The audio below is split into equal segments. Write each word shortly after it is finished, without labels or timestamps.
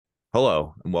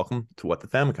Hello, and welcome to What the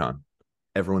Famicom,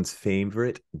 everyone's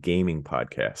favorite gaming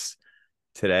podcast.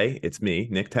 Today, it's me,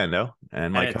 Nick Tendo, and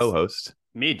And my it's co-host.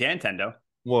 me, Dan Tendo.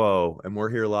 Whoa, and we're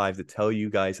here live to tell you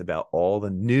guys about all the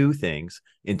new things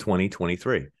in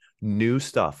 2023. New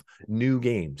stuff, new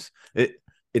games.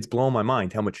 It's blowing my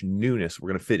mind how much newness we're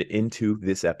going to fit into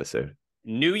this episode.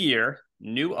 New year,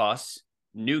 new us,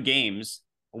 new games.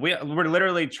 We're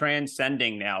literally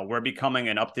transcending now. We're becoming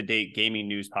an up-to-date gaming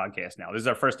news podcast now. This is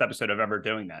our first episode of ever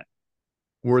doing that.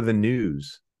 We're the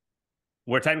news.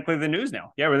 We're technically the news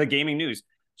now. Yeah, we're the gaming news.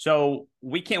 So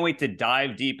we can't wait to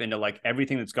dive deep into like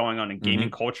everything that's going on in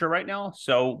gaming culture right now.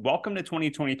 So welcome to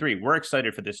 2023. We're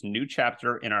excited for this new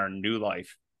chapter in our new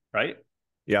life, right?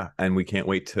 Yeah, and we can't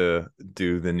wait to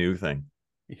do the new thing.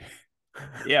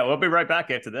 Yeah, we'll be right back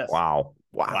after this. Wow.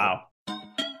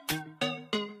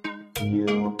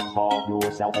 You call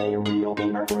yourself a real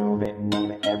gamer, prove it, name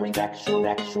it, every actual.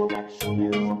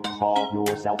 You call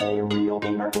yourself a real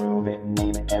gamer, prove it,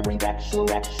 name it, every actual.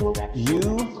 You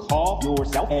call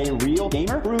yourself a real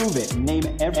gamer, prove it, name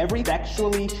it, every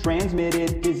sexually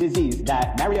transmitted disease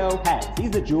that Mario has. He's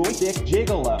the joystick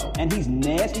gigolo, and he's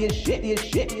nasty as shit.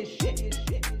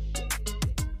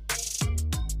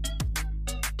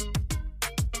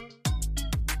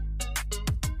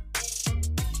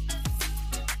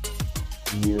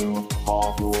 You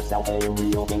call yourself a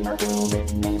real gamer, prove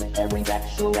it, name it, every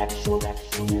actual.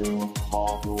 You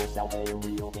call yourself a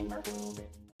real gamer, prove it.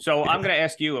 So I'm going to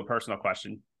ask you a personal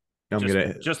question.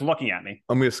 Just looking at me.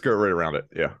 I'm gonna skirt right around it.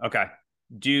 Yeah. Okay.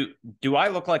 Do I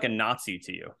look like a Nazi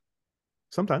to you?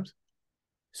 Sometimes.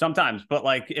 Sometimes, but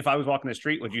like if I was walking the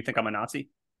street, would you think I'm a Nazi?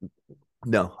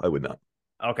 No, I would not.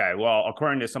 Okay. Well,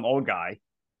 according to some old guy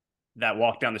that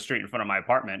walked down the street in front of my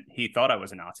apartment, he thought I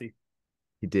was a Nazi.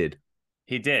 He did.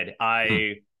 He did.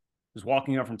 I was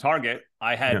walking home from Target.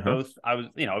 I had both. I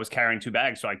was carrying two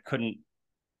bags, so I couldn't.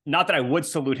 Not that I would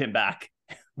salute him back.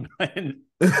 But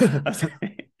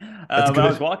I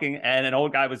was walking and an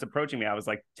old guy was approaching me. I was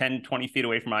like 10, 20 feet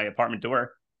away from my apartment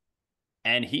door.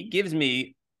 And he gives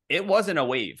me, it wasn't a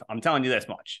wave. I'm telling you this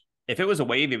much. If it was a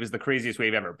wave, it was the craziest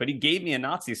wave ever. But he gave me a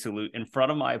Nazi salute in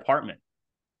front of my apartment.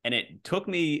 And it took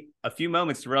me a few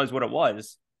moments to realize what it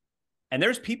was. And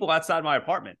there's people outside my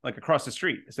apartment, like across the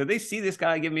street. So they see this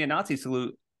guy give me a Nazi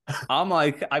salute. I'm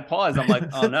like, I pause. I'm like,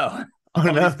 oh no. Oh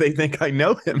no, they think I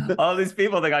know him. All these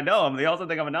people think I know him. They also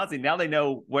think I'm a Nazi. Now they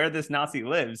know where this Nazi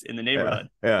lives in the neighborhood.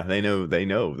 Yeah, they know.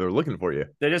 They're looking for you.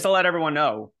 They just to let everyone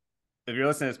know, if you're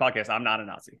listening to this podcast, I'm not a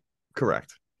Nazi.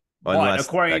 Correct. But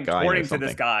according to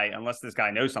this guy, unless this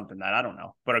guy knows something that I don't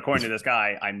know, but according to this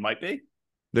guy, I might be.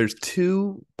 There's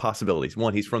two possibilities.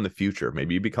 One, he's from the future.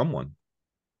 Maybe you become one.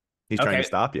 He's trying to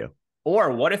stop you.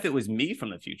 Or what if it was me from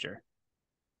the future?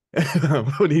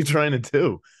 What are you trying to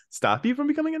do? Stop you from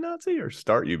becoming a Nazi or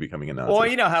start you becoming a Nazi? Well,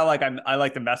 you know how like I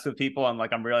like to mess with people. I'm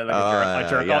really like a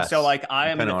jerk off. So like I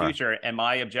am in the future and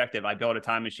my objective, I build a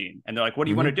time machine. And they're like, what do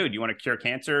you want to do? Do you want to cure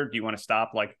cancer? Do you want to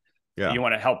stop do you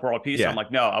want to help world peace? I'm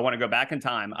like, no, I want to go back in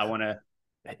time. I want to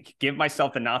give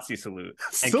myself the Nazi salute.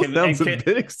 Sounds a bit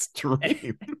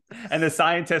extreme. And the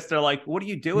scientists are like, what are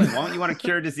you doing? Why don't you want to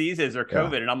cure diseases or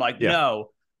COVID? And I'm like, no,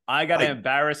 I got to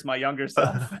embarrass my younger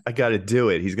self. I got to do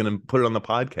it. He's going to put it on the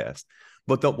podcast.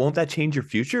 But won't that change your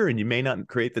future? And you may not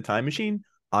create the time machine.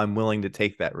 I'm willing to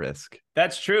take that risk.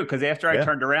 That's true. Because after I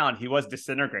turned around, he was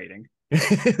disintegrating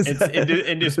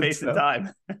into space and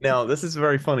time. Now, this is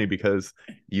very funny because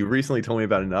you recently told me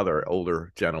about another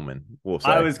older gentleman.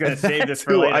 I was going to save this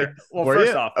for later. Well,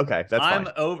 first off, okay, that's fine.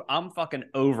 I'm fucking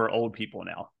over old people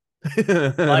now.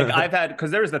 Like I've had,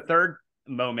 because there was the third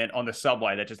moment on the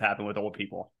subway that just happened with old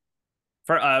people.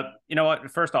 You know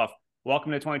what? First off,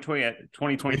 welcome to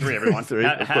 2023, everyone.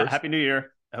 Happy New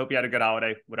Year. I hope you had a good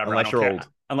holiday. Whatever. Unless you're old.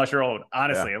 Unless you're old.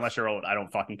 Honestly, unless you're old, I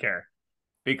don't fucking care.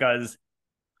 Because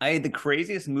I had the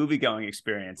craziest movie going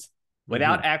experience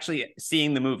without actually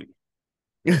seeing the movie.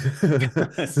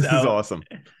 This is awesome.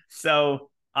 So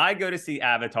I go to see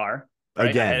Avatar. Right?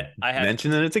 Again. I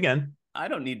mentioning it again. I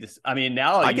don't need this. I mean,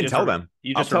 now I can tell them.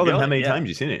 I'll tell them how many times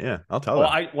you've seen it. Yeah, I'll tell them.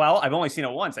 I've only seen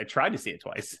it once. I tried to see it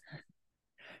twice.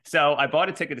 So I bought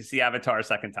a ticket to see Avatar a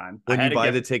second time. When you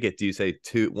buy the ticket, do you say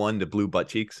 1 to blue butt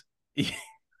cheeks? Is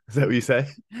that what you say?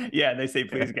 Yeah, they say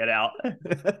please get out.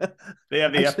 They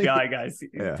have the FBI guys.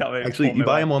 Tell me. Actually, you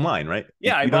buy them online, right?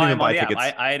 Yeah, I buy them.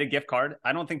 I had a gift card.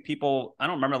 I don't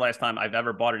remember the last time I've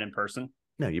ever bought it in person.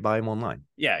 No, you buy them online.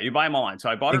 Yeah, you buy them online. So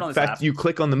I bought it on this app. In fact, you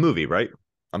click on the movie, right?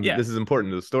 This is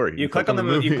important to the story. You click on the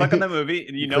movie. You click on the movie,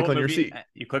 and you know click on your seat.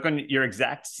 You click on your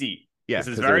exact seat. Yeah, this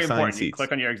is very important. You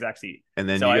click on your exact seat, and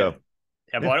then you go.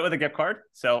 I bought it with a gift card,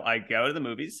 so I go to the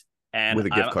movies. And with a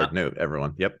gift card note,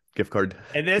 everyone. Yep, gift card.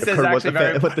 And this gift is card actually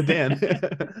very with the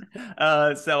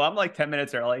Dan. So I'm like 10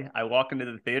 minutes early. I walk into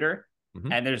the theater,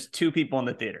 and there's two people in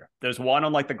the theater. There's one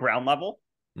on like the ground level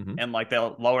in like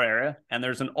the lower area, and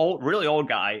there's an really old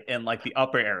guy in like the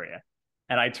upper area.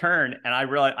 And I turn and I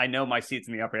realize I know my seat's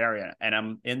in the upper area, and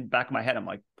I'm in the back of my head. I'm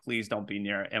like, please don't be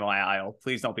in my aisle.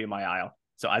 Please don't be in my aisle.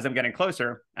 So as I'm getting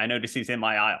closer, I notice he's in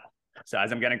my aisle. So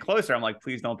as I'm getting closer, I'm like,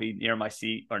 please don't be near my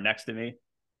seat or next to me.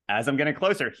 As I'm getting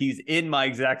closer, he's in my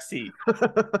exact seat.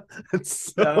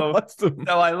 It's so awesome.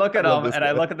 So I look at him and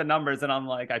I look at the numbers, and I'm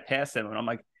like, I pass him and I'm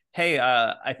like, hey,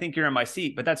 I think you're in my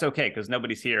seat, but that's okay because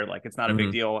nobody's here. Like, it's not a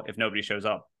big deal if nobody shows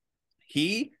up.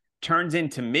 He turns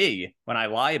into me when I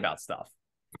lie about stuff.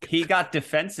 He got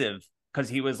defensive because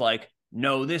he was like,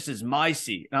 no, this is my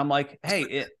seat. And I'm like,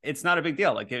 hey, it's not a big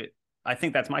deal. Like, I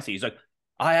think that's my seat. He's like,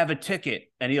 I have a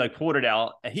ticket. And he like pulled it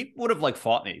out, and he would have like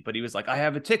fought me, but he was like, I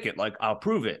have a ticket. Like, I'll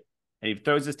prove it. And he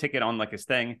throws his ticket on like his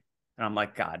thing. And I'm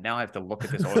like, God, now I have to look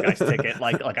at this old guy's ticket.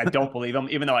 Like I don't believe him,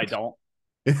 even though I don't.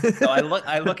 So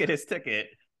I look at his ticket,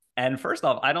 and first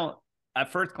off, at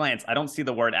first glance, I don't see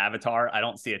the word Avatar. I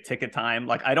don't see a ticket time.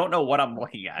 Like, I don't know what I'm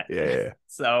looking at. Yeah.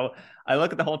 So I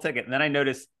look at the whole ticket, and then I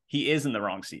notice he is in the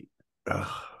wrong seat.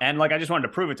 And like, I just wanted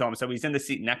to prove it to him. So he's in the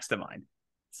seat next to mine.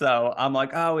 So I'm like,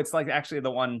 oh, it's like actually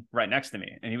the one right next to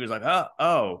me. And he was like,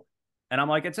 oh. And I'm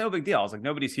like, it's no big deal. I was like,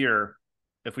 nobody's here.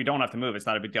 If we don't have to move, it's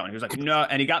not a big deal. And he was like, no.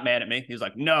 And he got mad at me. He was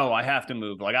like, no, I have to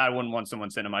move. Like, I wouldn't want someone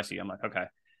sitting in my seat. I'm like, okay.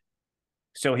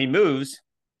 So he moves,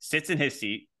 sits in his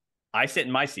seat. I sit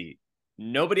in my seat.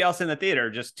 Nobody else in the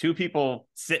theater, just two people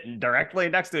sitting directly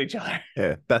next to each other.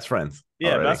 Yeah, best friends.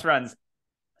 Yeah, already. Best friends.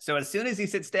 So as soon as he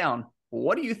sits down,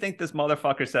 what do you think this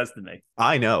motherfucker says to me?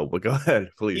 I know, but go ahead,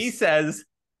 please. He says,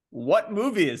 what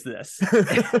movie is this?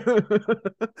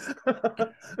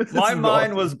 My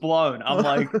mind was blown. I'm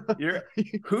like,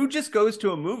 who just goes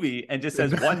to a movie and just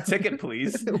says, one ticket,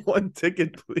 please? One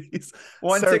ticket, please.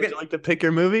 One Sir, ticket. would you like to pick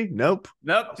your movie? Nope.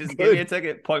 Just give me a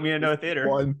ticket. Point me into a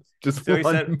theater.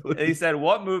 He said,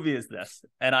 what movie is this?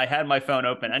 And I had my phone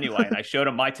open anyway, and I showed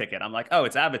him my ticket. I'm like, oh,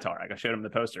 it's Avatar. I showed him the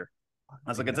poster. I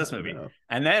was like, it's this movie.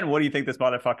 And then what do you think this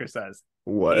motherfucker says?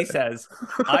 What? He says,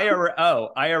 I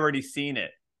already seen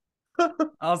it.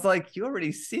 I was like, you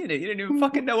already seen it. You didn't even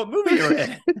fucking know what movie you were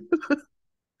in.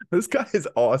 This guy is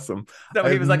awesome. So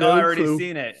he was like, I already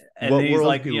seen it. And what he's world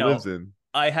like, he lives in.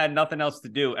 I had nothing else to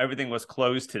do. Everything was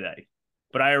closed today.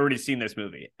 But I already seen this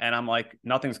movie. And I'm like,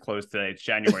 nothing's closed today. It's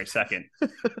January 2nd.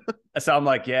 So I'm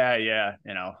like, yeah. Yeah,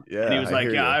 and he was like,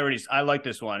 I like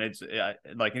this one. It's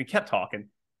like, and he kept talking.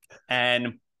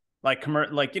 And like,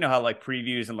 you know how like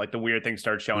previews and like the weird things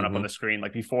start showing up on the screen,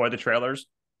 like before the trailers.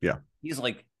 Yeah. He's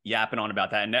like yapping on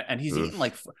about that. And he's eating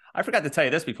like, I forgot to tell you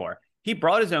this before. He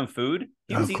brought his own food.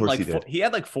 He was eating like, he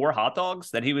had like 4 hot dogs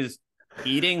that he was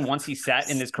eating once he sat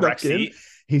in his correct seat.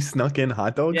 He snuck in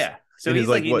hot dogs? Yeah. So he's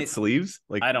like what, sleeves?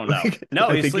 Like, I don't know. No,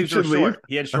 his sleeves were short.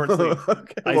 He had short sleeves.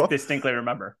 I distinctly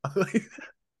remember.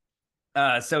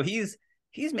 So he's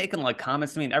making like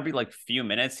comments to me, and every like few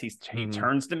minutes he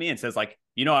turns to me and says like,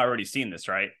 I already seen this,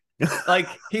 right? Like,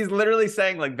 he's literally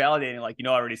saying like validating, like, I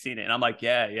already seen it. And I'm like,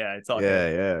 yeah, it's all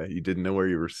good. Yeah. You didn't know where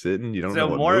you were sitting. You don't know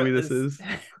what movie this is.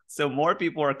 So more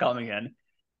people are coming in,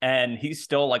 and he's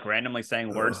still like randomly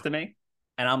saying words to me.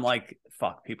 And I'm like,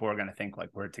 fuck, people are going to think like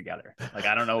we're together. Like,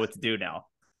 I don't know what to do now.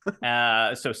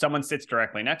 So someone sits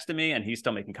directly next to me, and he's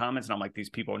still making comments. And I'm like, these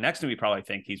people next to me probably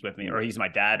think he's with me, or he's my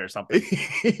dad or something.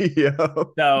 Yeah.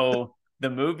 So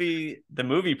the movie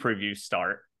previews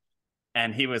start.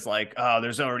 And he was like, oh,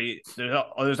 there's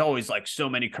always like so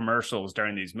many commercials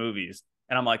during these movies.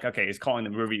 And I'm like, okay, he's calling the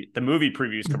movie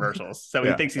previews commercials. So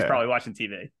he thinks he's probably watching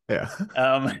TV. Yeah.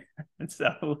 And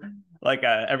so like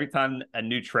every time a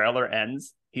new trailer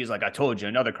ends, he's like, I told you,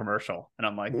 another commercial. And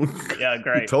I'm like, yeah,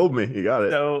 great. You told me, you got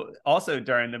it. So also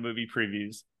during the movie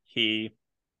previews, he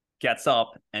gets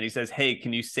up and he says, hey,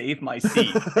 can you save my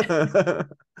seat?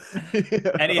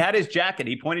 And he had his jacket.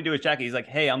 He pointed to his jacket. He's like,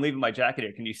 hey, I'm leaving my jacket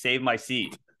here. Can you save my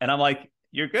seat? And I'm like,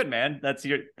 you're good, man. That's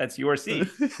your seat.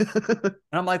 And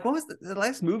I'm like, what was the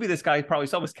last movie this guy probably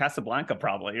saw? Was Casablanca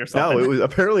probably or something? No,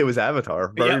 it was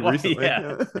Avatar very recently.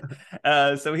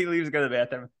 Yeah. So he leaves to go to the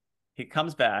bathroom. He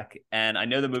comes back, and I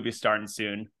know the movie's starting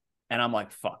soon. And I'm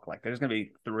like, fuck, like there's going to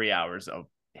be 3 hours of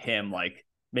him like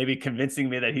maybe convincing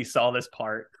me that he saw this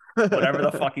part. Whatever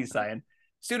the fuck he's saying.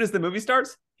 As soon as the movie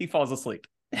starts, he falls asleep.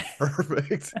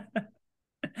 Perfect.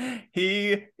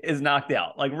 He is knocked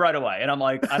out like right away. And I'm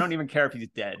like, I don't even care if he's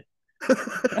dead.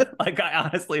 Like, I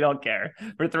honestly don't care.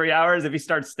 For 3 hours, if he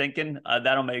starts stinking,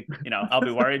 that'll make, I'll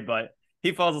be worried, but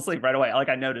he falls asleep right away. Like,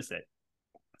 I notice it.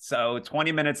 So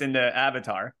 20 minutes into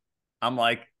Avatar, I'm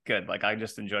like, good. Like, I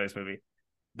just enjoy this movie.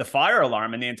 The fire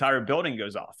alarm in the entire building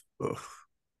goes off. Oof.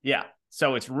 Yeah.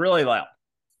 So it's really loud.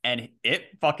 And it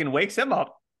fucking wakes him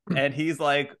up. And he's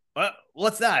like,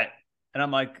 what's that? And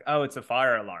I'm like, oh, it's a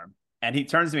fire alarm. And he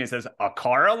turns to me and says, a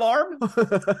car alarm?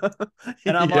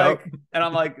 And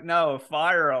I'm like, no,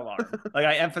 fire alarm. Like,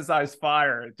 I emphasize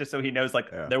fire just so he knows,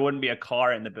 like, there wouldn't be a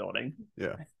car in the building.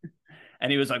 Yeah.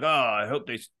 And he was like, oh, I hope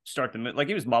they start the movie. Like,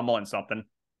 he was mumbling something.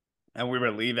 And we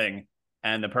were leaving.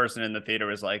 And the person in the theater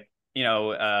was like,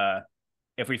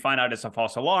 if we find out it's a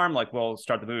false alarm, like, we'll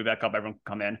start the movie back up. Everyone can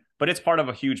come in. But it's part of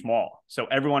a huge mall. So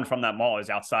everyone from that mall is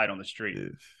outside on the street.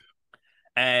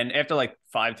 And after like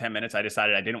 5-10 minutes, I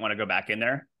decided I didn't want to go back in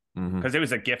there because it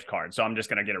was a gift card. So I'm just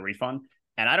going to get a refund.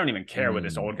 And I don't even care where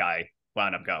this old guy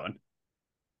wound up going.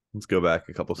 Let's go back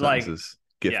a couple sentences.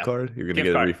 Gift card? You're going to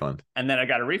get a refund. And then I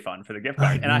got a refund for the gift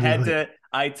card. And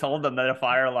I told them that a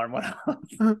fire alarm went off.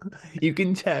 You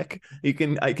can check. I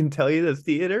can tell you the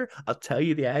theater. I'll tell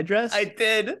you the address. I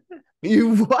did.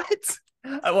 You what?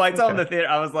 Well, I told them the theater.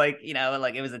 I was like,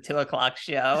 like it was a 2:00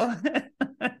 show.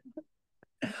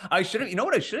 I should have,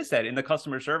 what I should have said in the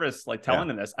customer service, like telling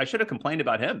them this, I should have complained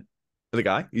about him. The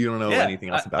guy? You don't know anything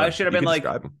else about him. I should have been like,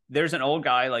 there's an old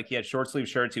guy, like he had short sleeve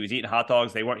shirts. He was eating hot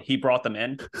dogs. He brought them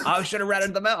in. I should have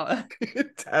ratted them out.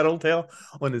 Tattletale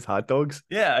on his hot dogs.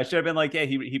 Yeah. I should have been like, yeah,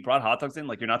 he brought hot dogs in.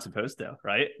 Like, you're not supposed to,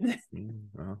 right?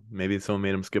 Well, maybe someone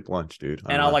made him skip lunch, dude.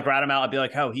 And I'll like rat him out. I'll be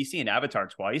like, oh, he's seen Avatar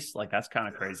twice. Like, that's kind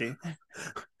of crazy.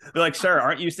 Be like, sir,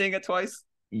 aren't you seeing it twice?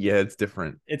 Yeah, it's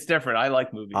different. It's different. I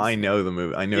like movies. I know the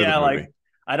movie. The movie. Like,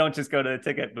 I don't just go to the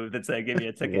ticket booth and say, give me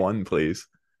a ticket. One, please.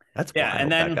 That's wild, and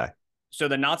then, that guy. So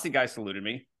the Nazi guy saluted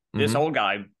me. This old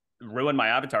guy ruined my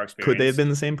Avatar experience. Could they have been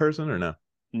the same person or no?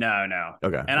 No.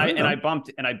 Okay. And I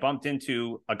bumped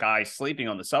into a guy sleeping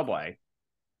on the subway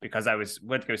because I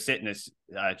went to go sit in this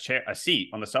a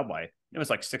seat on the subway. It was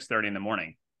like 6:30 in the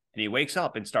morning, and he wakes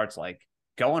up and starts like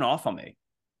going off on me.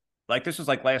 Like, this was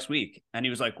like last week, and he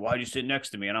was like, "Why'd you sit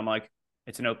next to me?" And I'm like,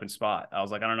 "It's an open spot." I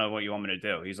was like, "I don't know what you want me to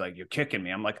do." He's like, "You're kicking me."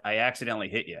 I'm like, "I accidentally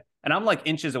hit you," and I'm like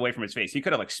inches away from his face. He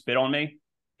could have like spit on me.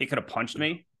 He could have punched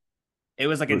me. It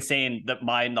was like insane that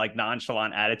my like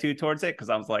nonchalant attitude towards it, because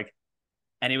I was like,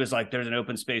 and he was like, "There's an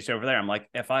open space over there." I'm like,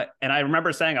 and I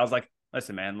remember saying, I was like,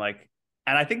 "Listen, man," like,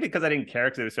 and I think because I didn't care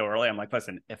because it was so early, I'm like,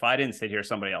 "Listen, if I didn't sit here,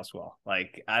 somebody else will."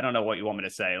 Like, I don't know what you want me to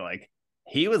say. Like,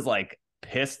 he was like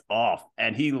pissed off,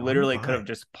 and he literally could have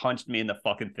just punched me in the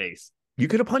fucking face. You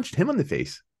could have punched him in the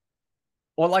face.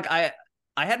 Well, like I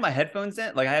had my headphones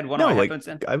in, like I had one of my headphones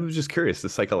in. I was just curious the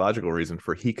psychological reason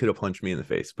for he could have punched me in the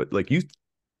face, but like you,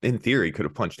 in theory, could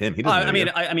have punched him. He doesn't.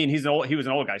 I mean, he was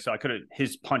an old guy, so I could have.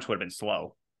 His punch would have been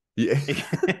slow. Yeah,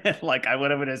 like I would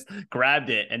have just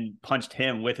grabbed it and punched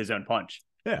him with his own punch.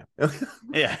 Yeah,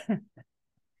 yeah.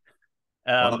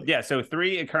 Yeah. So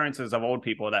 3 occurrences of old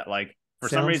people that, like, for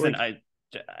some reason,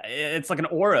 it's like an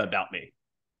aura about me.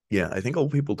 Yeah, I think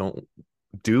old people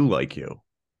do like you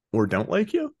or don't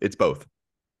like you. It's both.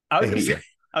 I was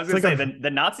gonna say the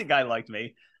Nazi guy liked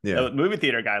me. Yeah. The movie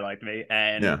theater guy liked me,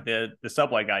 and the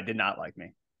subway guy did not like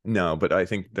me. No, but I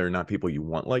think they're not people you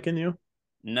want liking you.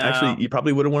 No, actually, you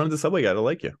probably would have wanted the subway guy to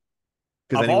like you.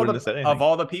 Because then he wouldn't have said anything. Of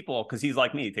all the people, because he's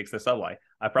like me, he takes the subway.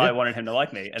 I probably wanted him to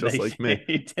like me, and just like me.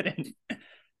 He didn't.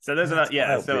 So those are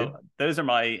those are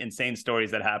my insane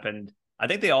stories that happened. I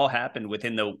think they all happened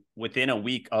within a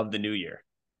week of the new year.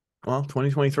 Well,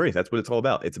 2023, that's what it's all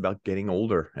about. It's about getting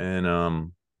older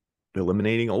and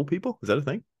eliminating old people. Is that a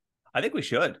thing? I think we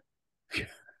should.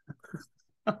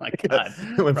 Oh my God.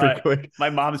 It went pretty quick. My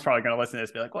mom's probably going to listen to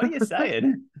this and be like, "What are you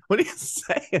saying? What are you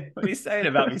saying? What are you saying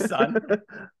about me, son?"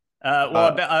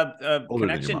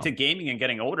 Connection to gaming and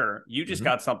getting older. You just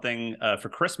got something for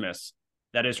Christmas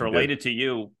that is related to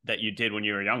you that you did when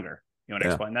you were younger. You want to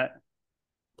explain that?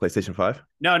 PlayStation 5?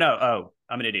 No. Oh,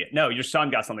 I'm an idiot. No, your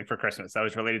son got something for Christmas that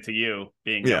was related to you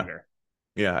being younger.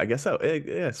 Yeah, I guess so.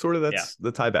 Yeah, sort of. That's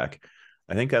the tie back.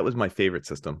 I think that was my favorite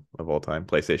system of all time,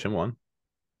 PlayStation 1.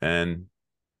 And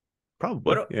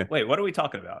probably, Wait, what are we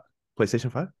talking about?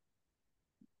 PlayStation 5?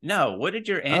 No, what did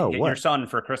your aunt get your son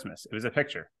for Christmas? It was a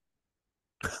picture.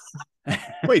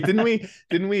 Wait, didn't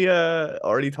we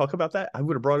already talk about that? I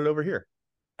would have brought it over here.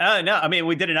 No, I mean,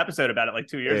 we did an episode about it like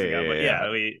 2 years ago.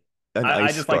 But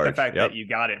I just like the fact that you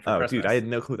got it for Christmas. Dude, I had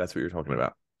no clue that's what you're talking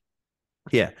about.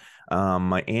 Yeah.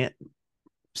 My aunt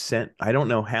sent, I don't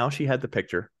know how she had the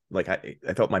picture. Like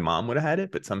I thought my mom would have had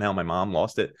it, but somehow my mom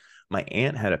lost it. My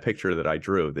aunt had a picture that I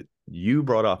drew that you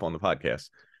brought up on the podcast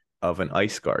of an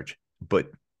ice scarge, but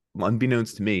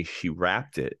unbeknownst to me, she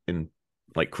wrapped it in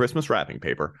like Christmas wrapping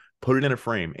paper, put it in a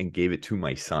frame, and gave it to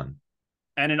my son.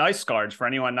 And an ice scourge for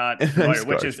anyone not An ice familiar,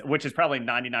 scourge. which is probably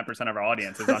 99% of our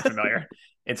audience is unfamiliar.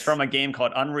 It's from a game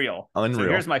called Unreal. So Unreal.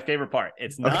 here's my favorite part.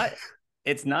 It's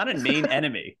not a main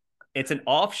enemy. It's an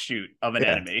offshoot of an Yeah.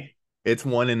 enemy. It's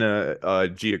one in a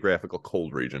geographical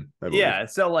cold region. I believe. Yeah.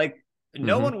 So like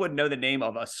no Mhm. one would know the name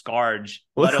of a scourge,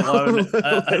 let alone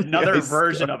another Ice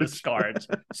version of a scourge.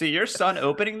 scourge. So your son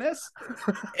opening this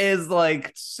is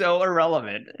like so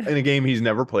irrelevant. In a game he's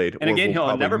never played. In a or game will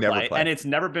he'll probably never play, and it's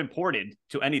never been ported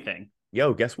to anything.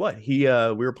 Yo, guess what? We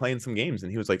were playing some games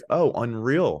and he was like, "Oh,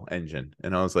 Unreal Engine,"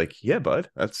 and I was like, "Yeah, bud,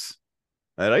 that's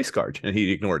that ice scourge," and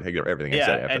he ignored everything I Yeah,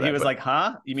 said after and that. he was but- like,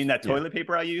 "Huh? You mean that Yeah. toilet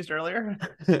paper I used earlier?"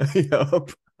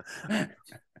 Yup.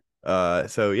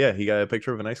 So yeah, he got a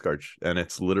picture of an ice scourge, and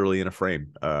it's literally in a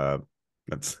frame.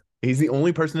 He's the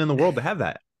only person in the world to have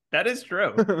that. That is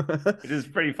true. It is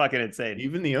pretty fucking insane.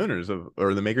 Even the owners of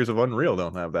or the makers of Unreal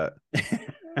don't have that.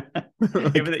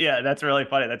 Yeah, that's really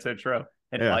funny. That's so true.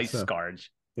 An Yeah, ice so-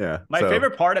 scourge. Yeah. My so-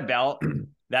 favorite part about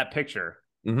that picture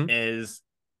Mhm. is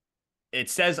it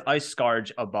says ice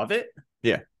scourge above it.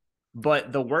 Yeah.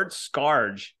 But the word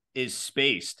scourge is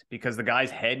spaced because the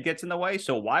guy's head gets in the way.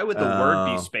 So why would the word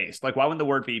be Oh. spaced? Like, why wouldn't the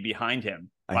word be behind him?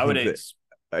 I Why would think it?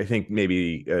 I think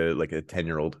maybe like a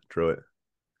 10-year-old drew it.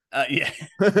 Yeah.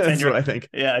 That's 10-year-old what I think.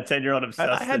 Yeah, a 10-year-old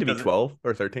obsessed. I had to be doesn't- 12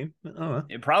 or 13. I don't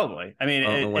know. Probably. I mean, I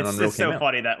don't know when it's Unreal just so came out.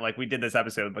 funny that like we did this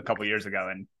episode a couple years ago,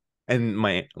 and And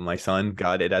my son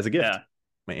got it as a gift. yeah,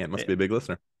 My aunt must be a big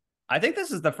listener. I think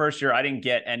this is the first year I didn't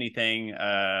get anything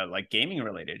like gaming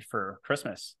related for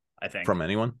Christmas. I think From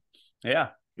anyone? yeah,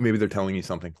 Maybe they're telling you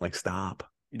something like stop.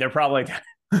 they're probably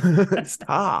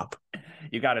Stop.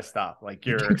 you got to stop. Like He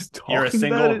you're keeps you're a talking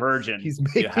single about it. virgin. He's You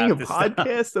making have a to stop.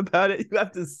 podcast about it. You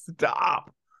have to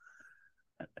stop.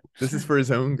 This is for his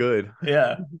own good.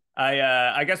 Yeah,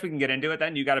 I guess we can get into it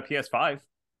then. You got a PS5.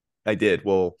 I did.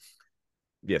 Well,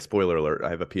 yeah, spoiler alert. I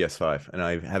have a PS5 and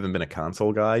I haven't been a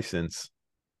console guy since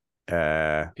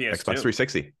Xbox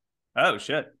 360. Oh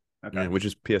shit. Okay. Yeah, which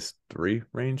is PS3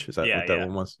 range. Is that Yeah, what that yeah.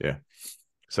 one was? Yeah.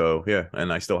 So yeah,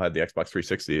 and I still had the Xbox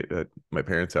 360 at my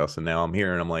parents' house, and now I'm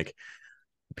here, and I'm like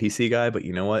PC guy, but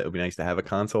you know what? It would be nice to have a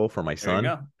console for my There you son.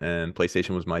 go. And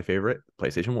PlayStation was my favorite.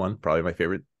 PlayStation 1, probably my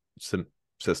favorite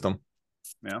system.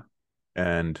 Yeah.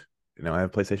 And I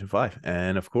have PlayStation 5,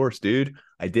 and of course, dude,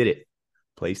 I did it.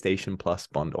 PlayStation Plus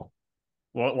bundle.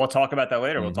 We'll talk about that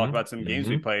later. We'll talk Mhm, about some games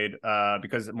we played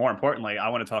because more importantly, I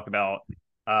want to talk about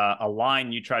a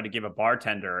line you tried to give a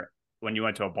bartender when you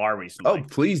went to a bar recently. Oh,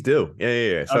 please do.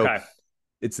 Yeah. So okay.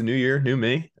 it's the new year, new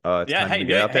me. It's Yeah. time Hey, to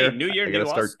get out there. new year, I new gotta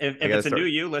us. start- If I gotta it's a start- new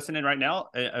you listening right now,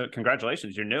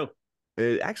 congratulations, you're new.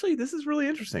 Actually, this is really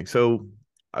interesting. So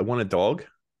I want a dog,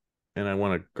 and I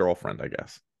want a girlfriend, I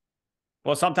guess.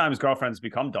 Well, sometimes girlfriends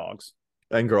become dogs.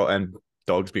 And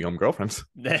dogs become girlfriends.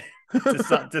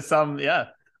 to some, yeah.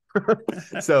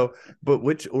 So, but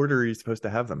which order are you supposed to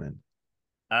have them in?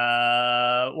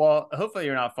 Well, hopefully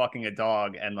you're not fucking a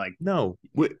dog and like, No,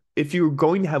 if you're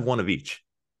going to have one of each.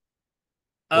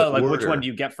 oh, What like which order? one do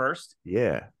you get first?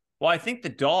 Yeah, Well, I think the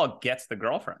dog gets the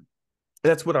girlfriend.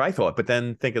 that's what I thought. But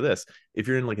then think of this: if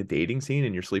you're in like a dating scene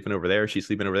and you're sleeping over there, she's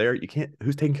sleeping over there, you can't.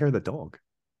 Who's taking care of the dog?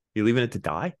 You leaving it to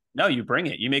die? No, you bring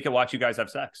it. You make it watch you guys have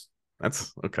sex.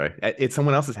 That's okay. It's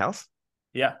someone else's house.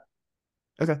 Yeah.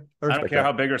 Okay, I don't respect care that.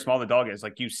 how big or small the dog is.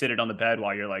 Like you sit it on the bed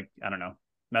while you're like, I don't know,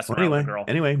 messing Well, around with a girl.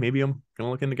 anyway, maybe I'm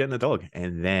gonna look into getting a dog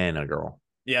and then a girl.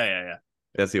 Yeah.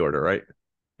 That's the order, right?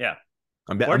 Yeah.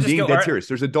 I'm Or just being go- dead or- serious.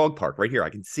 There's a dog park right here. I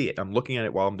can see it. I'm looking at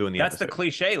it while I'm doing the That's the episode.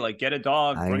 cliche. Like get a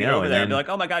dog, I bring it know, over and there and be then- like,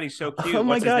 oh my God, he's so cute. Oh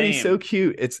my What's god, his he's name? so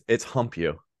cute. It's Hump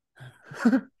You.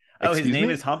 Oh, his Excuse name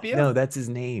me? is Hump You? No, that's his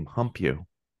name, Hump You.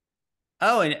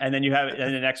 Oh, and then you have,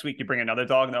 and the next week you bring another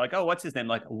dog and they're like, oh, what's his name?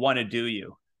 Like, wanna do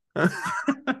you?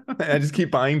 I just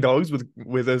keep buying dogs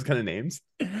with those kind of names.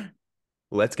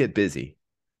 Let's Get Busy.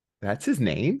 That's his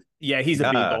name. Yeah, he's a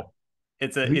Yeah. beagle.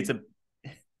 That's a Who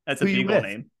you beagle with?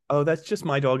 name. Oh, that's just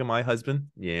my dog and my husband.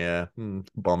 Yeah,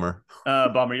 bummer.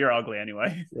 Bummer, you're ugly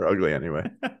anyway. You're ugly anyway.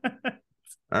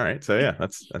 All right, so yeah,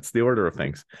 that's the order of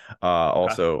things.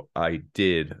 Also, I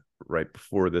did right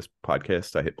before this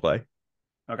podcast. I hit play.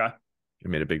 Okay. I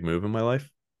made a big move in my life.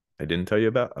 I didn't tell you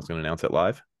about. I was going to announce it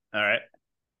live. All right.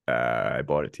 I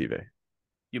bought a TV.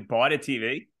 You bought a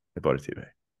TV? I bought a TV.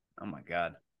 Oh my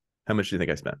God. How much do you think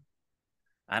I spent?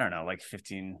 I don't know, like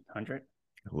 1,500?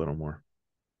 A little more.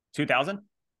 2,000?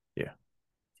 Yeah.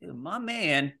 Dude, my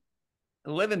man,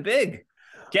 living big.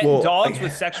 Getting Well, dogs I-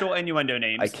 with sexual innuendo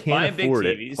names. I can't buying big afford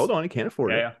TVs. it. Hold on, I can't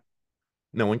afford it. Yeah.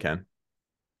 No one can.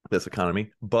 This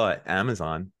economy, but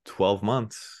Amazon, 12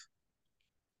 months,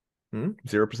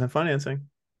 0% financing.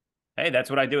 Hey, that's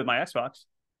what I do with my Xbox.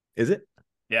 Is it?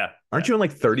 Yeah. Aren't you on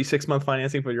like 36-month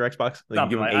financing for your Xbox?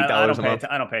 Like you give them I $8 don't a pay. month.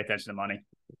 I don't pay attention to money.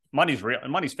 Money's real.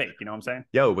 Money's fake. You know what I'm saying?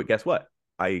 Yo, but guess what?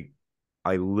 I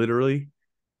literally,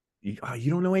 you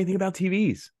don't know anything about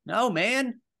TVs. No,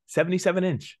 man.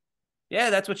 77-inch. Yeah,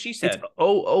 that's what she said. It's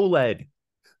OLED.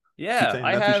 Yeah, saying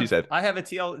that's what she said. I have a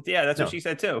TL. Yeah, that's No. what she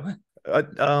said too.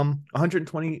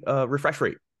 120 refresh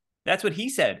rate. That's what he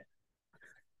said.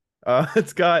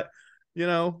 It's got,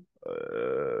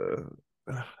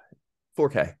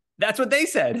 4K. That's what they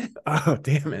said. Oh,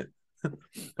 damn it. All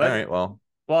right, well,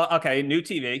 Okay, new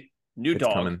TV, new it's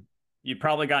dog. coming. You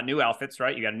probably got new outfits,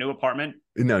 right? You got a new apartment.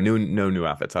 No new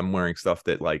outfits. I'm wearing stuff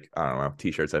that, like, I don't know,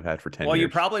 t-shirts I've had for 10 Well, years. you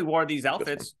probably wore these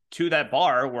outfits to that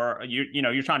bar where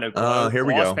you're trying to Here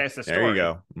we go. past the story. There you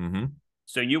go. Mm-hmm.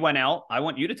 So you went out. I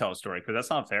want you to tell a story because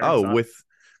that's not fair.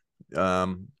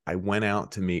 I went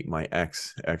out to meet my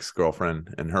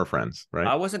ex-girlfriend and her friends, right?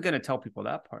 I wasn't going to tell people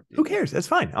that part. Dude. Who cares? That's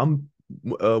fine. I'm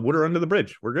water under the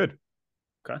bridge. We're good.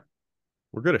 Okay.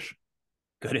 We're goodish.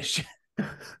 Goodish.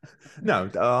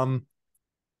 No,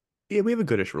 yeah, we have a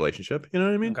goodish relationship. You know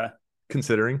what I mean? Okay.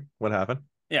 Considering what happened.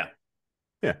 Yeah.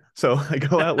 Yeah. So I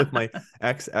go out with my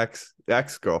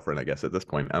ex-girlfriend, I guess, at this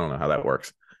point. I don't know how that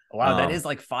works. Wow, that is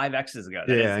like 5 X's ago.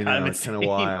 That Yeah, is I know. It's kind of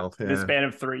wild. In the span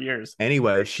of 3 years.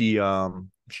 Anyway, she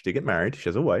did get married. She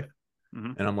has a wife.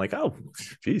 Mm-hmm. And I'm like, oh,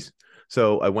 geez.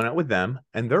 So I went out with them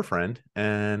and their friend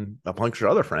and a bunch of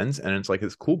other friends. And it's like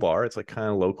this cool bar. It's like kind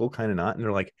of local, kind of not. And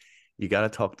they're like, you got to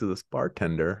talk to this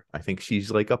bartender. I think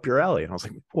she's like up your alley. And I was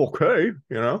like, okay,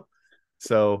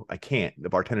 So I can't. The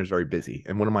bartender's very busy.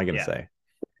 And what am I going to say?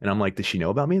 And I'm like, does she know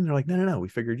about me? And they're like, no. We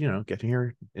figured, get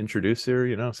here, introduce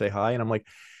her, say hi. And I'm like,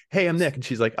 hey, I'm Nick. And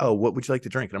she's like, oh, what would you like to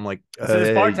drink? And I'm like, so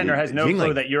this bartender has no Yingling.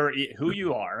 clue that you're who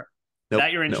you are,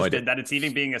 that you're interested, that it's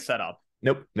even being a setup.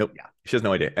 Nope. Yeah. She has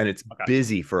no idea. And it's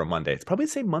busy for a Monday. It's probably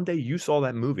the same Monday you saw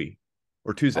that movie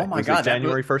or Tuesday. Oh my God. God. Like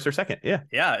January 1st or 2nd. Yeah.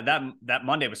 Yeah. That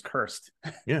Monday was cursed.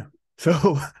 Yeah.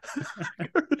 So,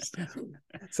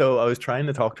 so I was trying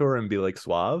to talk to her and be like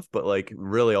suave, but like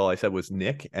really all I said was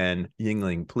Nick and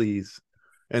Yingling, please.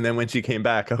 And then when she came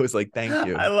back, I was like, thank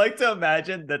you. I like to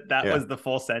imagine that was the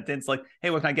full sentence. Like, hey,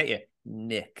 what can I get you?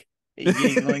 Nick.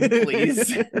 Yingling,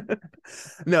 please.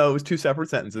 No, it was 2 separate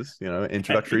sentences,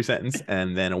 introductory sentence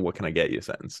and then a what can I get you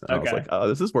sentence. And I was like, oh,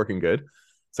 this is working good.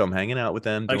 So I'm hanging out with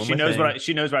them. Like she knows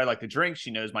she knows what I like to drink.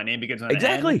 She knows my name begins with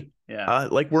an N. Yeah.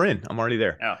 Like we're in. I'm already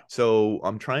there. Yeah. So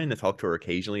I'm trying to talk to her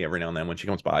occasionally every now and then when she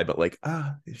comes by, but like,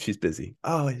 she's busy.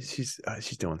 Oh, she's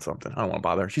doing something. I don't want to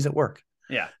bother her. She's at work.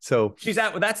 Yeah. So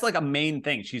that's like a main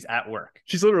thing. She's at work.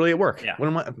 She's literally at work. Yeah. What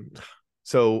am I?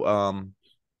 So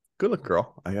good luck,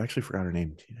 girl. I actually forgot her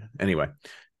name. Anyway,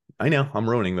 I know I'm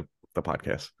ruining the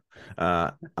podcast.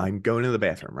 I'm going to the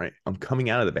bathroom, right? I'm coming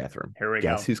out of the bathroom. Here we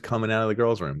go. Guess who's coming out of the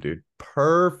girls' room, dude?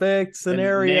 Perfect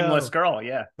scenario. The nameless girl,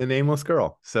 yeah. The nameless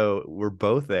girl. So we're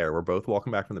both there. We're both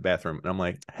walking back from the bathroom. And I'm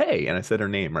like, hey. And I said her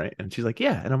name, right? And she's like,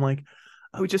 yeah. And I'm like,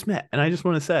 oh, we just met. And I just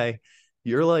want to say,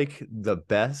 you're like the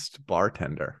best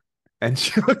bartender. And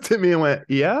she looked at me and went,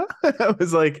 yeah. I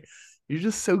was like, you're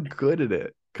just so good at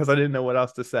it. Because I didn't know what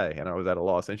else to say. And I was at a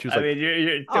loss. And she was like, you're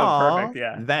doing perfect.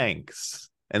 Yeah. Thanks.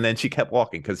 And then she kept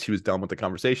walking because she was done with the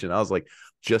conversation. I was like,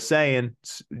 just saying,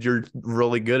 you're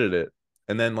really good at it.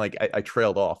 And then like I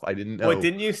trailed off. I didn't know. Wait,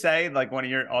 didn't you say like one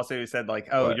of your also said like,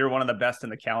 oh, what? You're one of the best in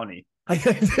the county?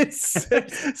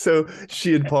 So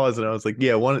she had paused and I was like,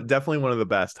 yeah, definitely one of the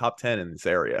best, top 10 in this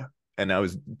area. And I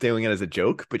was doing it as a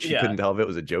joke, but she couldn't tell if it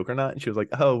was a joke or not. And she was like,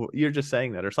 oh, you're just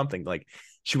saying that or something. Like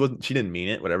she didn't mean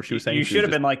it, whatever she was saying. You should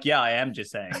have been like, yeah, I am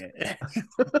just saying it.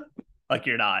 Like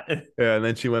you're not. Yeah, and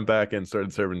then she went back and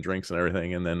started serving drinks and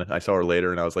everything. And then I saw her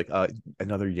later and I was like,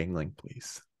 another Yingling,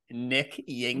 please. Nick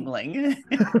Yingling.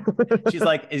 She's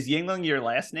like, is Yingling your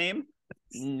last name?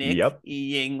 Nick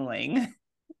Yingling.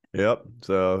 Yep.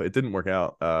 So it didn't work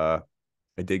out. I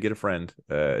did get a friend.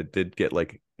 Did get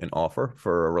like an offer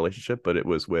for a relationship, but it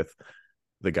was with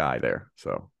the guy there.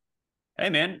 So hey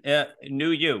man,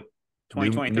 new you.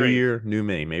 2023. New year, new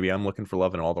me. Maybe I'm looking for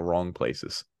love in all the wrong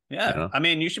places. Yeah. I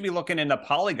mean, you should be looking in the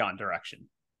Polygon direction.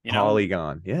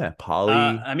 Polygon. Yeah.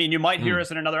 I mean, you might hear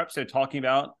us in another episode talking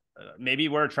about maybe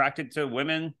we're attracted to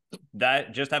women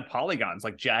that just have polygons,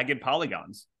 like jagged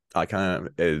polygons. I kind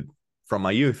of, from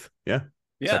my youth. Yeah.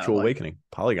 Sexual awakening.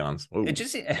 Polygons. Ooh.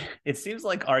 It seems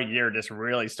like our year just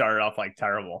really started off like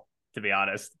terrible, to be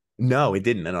honest. No, it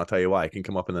didn't. And I'll tell you why. It can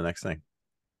come up in the next thing.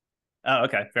 Oh,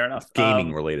 okay. Fair enough. It's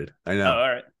gaming related. I know. Oh, all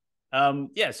right.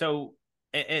 Yeah. So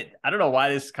I don't know why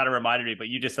this kind of reminded me, but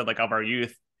you just said like of our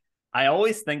youth. I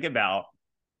always think about,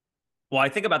 I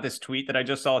think about this tweet that I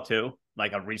just saw too,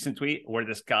 like a recent tweet where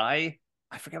this guy,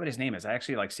 I forget what his name is. I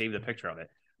actually like saved the picture of it,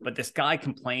 but this guy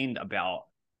complained about,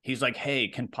 he's like, hey,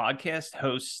 can podcast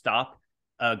hosts stop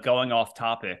going off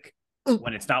topic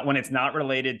when it's not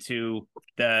related to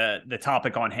the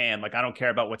topic on hand? Like, I don't care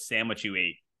about what sandwich you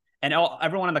ate. And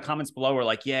everyone in the comments below were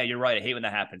like, yeah, you're right. I hate when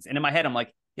that happens. And in my head, I'm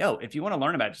like, yo, if you want to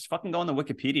learn about it, just fucking go on the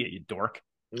Wikipedia, you dork.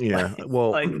 Yeah.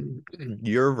 Well,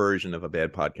 your version of a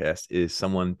bad podcast is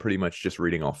someone pretty much just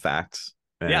reading all facts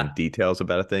and details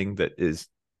about a thing that is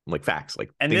like facts,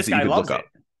 like and things this guy loves it.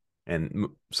 And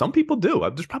some people do.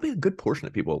 There's probably a good portion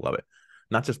of people who love it,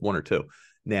 not just one or two.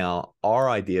 Now, our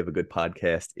idea of a good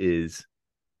podcast is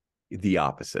the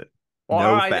opposite.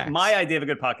 Well, my idea of a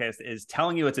good podcast is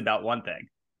telling you it's about one thing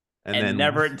and then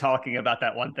never talking about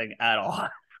that one thing at all.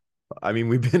 I mean,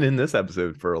 we've been in this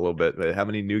episode for a little bit, but how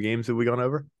many new games have we gone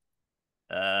over?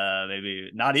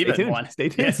 Maybe not even one. Stay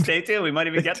tuned. Yeah, stay tuned. We might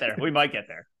even get there. We might get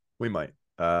there. We might.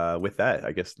 With that,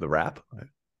 I guess the wrap.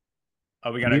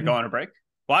 Are we going to go on a break?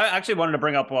 Well, I actually wanted to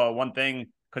bring up one thing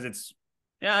because it's,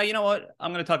 you know what?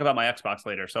 I'm going to talk about my Xbox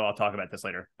later, so I'll talk about this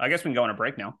later. I guess we can go on a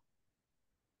break now.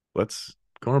 Let's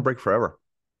go on a break forever.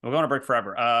 We'll go on a break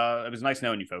forever. It was nice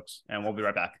knowing you folks, and we'll be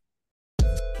right back.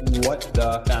 What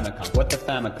the Famicom? What the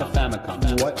Famicom?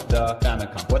 Famicom? What the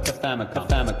Famicom? What the Famicom?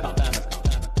 Famicom?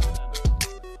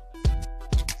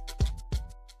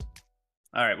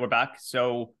 All right, we're back.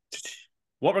 So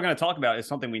what we're going to talk about is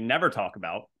something we never talk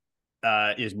about,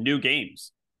 is new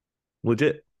games.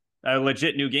 Legit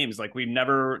new games. Like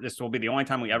this will be the only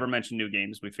time we ever mention new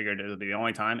games. We figured it would be the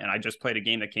only time. And I just played a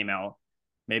game that came out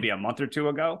maybe a month or two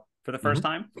ago for the first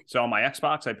time. So on my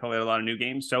Xbox, I played a lot of new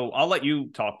games. So I'll let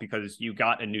you talk because you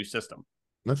got a new system.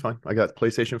 That's fine. I got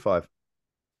PlayStation 5. It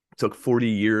took 40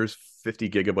 years,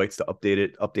 50 gigabytes to update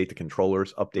it, update the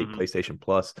controllers, update PlayStation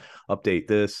Plus, update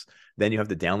this. Then you have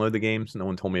to download the games. No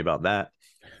one told me about that.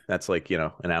 That's like,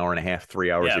 an hour and a half, 3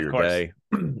 hours of your day.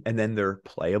 And then they're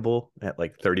playable at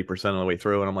like 30% of the way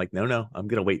through. And I'm like, no, I'm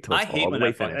going to wait till it's I hate all when the way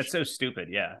I finished. That's so stupid.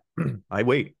 Yeah. I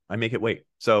make it wait.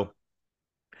 So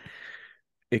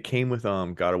it came with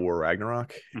God of War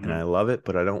Ragnarok, and I love it,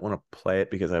 but I don't want to play it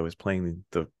because I was playing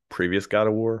the previous God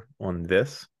of War on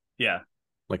this. Yeah.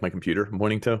 Like my computer I'm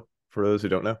pointing to, for those who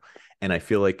don't know. And I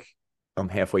feel like I'm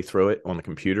halfway through it on the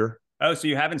computer. Oh, so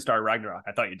you haven't started Ragnarok?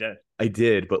 I thought you did. I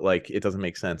did, but like it doesn't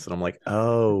make sense. And I'm like,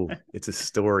 oh, it's a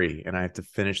story, and I have to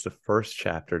finish the first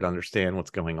chapter to understand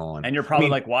what's going on. And you're probably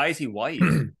like, why is he white?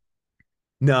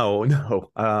 No.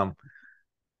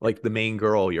 Like the main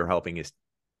girl you're helping is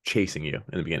chasing you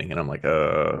in the beginning, and I'm like,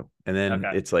 and then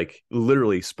it's like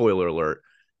literally spoiler alert,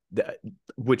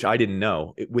 which I didn't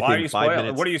know. Within 5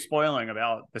 minutes. What are you spoiling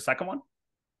about the second one?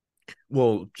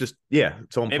 Well, just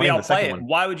so I'm maybe playing I'll the second play it. one.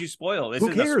 Why would you spoil? This Who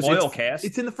is cares? a spoil cast.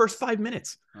 It's in the first 5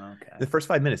 minutes. Okay. The first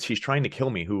 5 minutes, she's trying to kill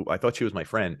me. Who I thought she was my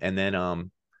friend, and then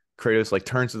Kratos like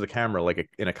turns to the camera like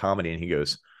in a comedy, and he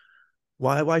goes,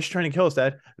 Why is she trying to kill us,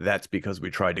 Dad? That's because we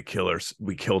tried to kill her.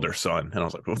 We killed her son. And I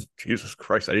was like, oh, Jesus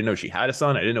Christ. I didn't know she had a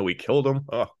son. I didn't know we killed him.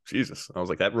 Oh, Jesus. I was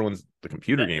like, that ruins the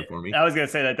computer game for me. I was going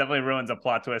to say that definitely ruins a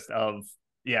plot twist of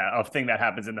thing that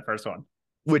happens in the first one.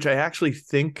 Which I actually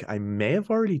think I may have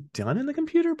already done in the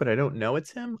computer, but I don't know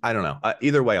it's him. I don't know.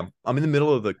 Either way, I'm in the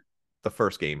middle of the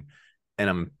first game, and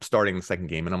I'm starting the second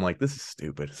game, and I'm like, this is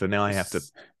stupid. So now I have to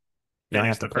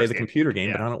play the computer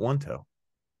game, but I don't want to.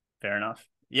 Fair enough.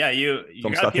 Yeah, you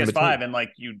got a PS5 and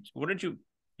like you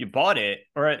bought it,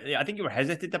 or I think you were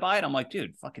hesitant to buy it. I'm like,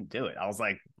 dude, fucking do it. I was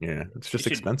like, yeah, it's just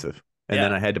expensive. And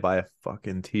then I had to buy a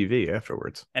fucking TV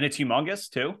afterwards. And it's humongous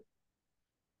too.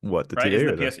 What, the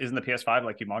TV? Isn't the PS5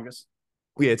 like humongous?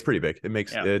 Yeah, it's pretty big.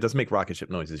 It doesn't make rocket ship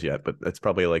noises yet, but that's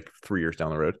probably like 3 years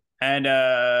down the road. And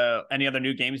any other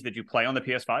new games did you play on the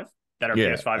PS5 that are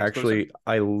PS5 exclusive? Actually,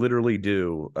 I literally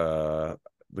do the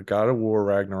God of War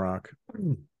Ragnarok.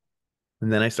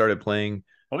 And then I started playing.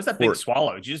 What was that big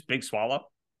swallow? Did you just big swallow?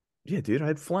 Yeah, dude, I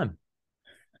had phlegm.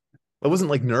 I wasn't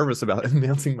like nervous about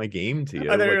announcing my game to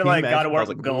you. I thought you were like, gotta work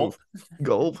like, gulp.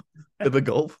 Gulp. The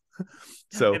gulp.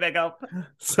 So,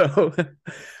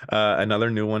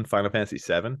 another new one, Final Fantasy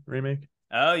VII remake.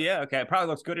 Oh, yeah. Okay. It probably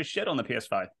looks good as shit on the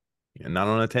PS5. Yeah, not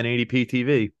on a 1080p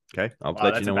TV. Okay. I'll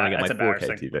let you know when I get my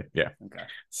 4K TV. Yeah. Okay.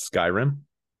 Skyrim.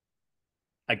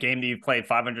 A game that you've played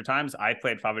 500 times. I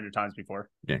played 500 times before.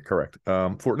 Yeah, correct.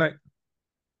 Fortnite.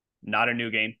 Not a new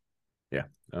game. Yeah.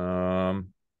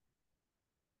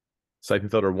 Siphon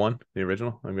Filter 1, the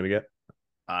original, I'm going to get.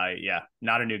 Yeah,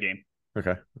 not a new game.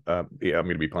 Okay. Yeah, I'm going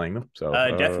to be playing them. So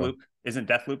Deathloop. Isn't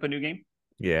Deathloop a new game?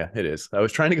 Yeah, it is. I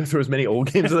was trying to go through as many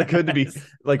old games as I could to be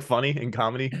like funny and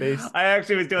comedy based. I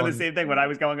actually was doing the same thing when I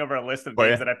was going over a list of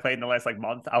games that I played in the last like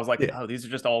month. I was like, oh, these are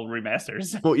just all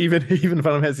remasters. Well, even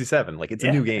Final Fantasy VII, like it's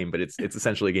a new game, but it's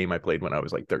essentially a game I played when I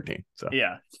was like 13. So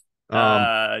yeah.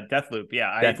 Deathloop.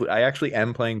 Yeah. Deathloop. I actually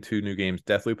am playing 2 new games,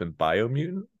 Deathloop and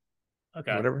Biomutant.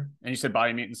 Okay. Whatever. And you said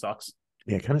Biomutant sucks.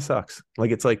 Yeah, it kind of sucks.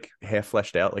 Like it's like half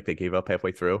fleshed out, like they gave up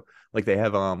halfway through. Like they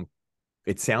have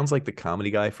it sounds like the comedy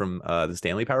guy from the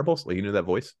Stanley Parables. Like you know that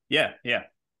voice? Yeah, yeah.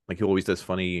 Like he always does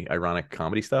funny, ironic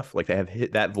comedy stuff. Like they have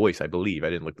hit that voice, I believe. I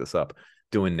didn't look this up,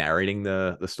 doing narrating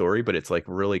the story, but it's like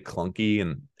really clunky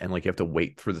and like you have to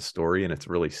wait for the story and it's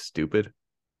really stupid.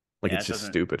 Like it's just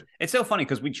stupid. It's so funny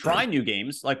because we try new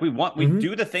games. Like we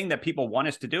do the thing that people want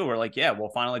us to do. We're like, yeah, we'll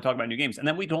finally talk about new games. And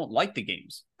then we don't like the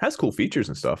games. Has cool features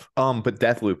and stuff. But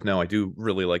Deathloop, no, I do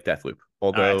really like Deathloop.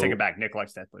 Although I take it back. Nick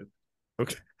likes Deathloop.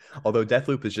 Okay. Although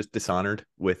Deathloop is just Dishonored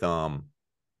with a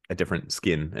different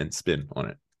skin and spin on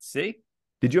it. See?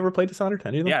 Did you ever play Dishonored?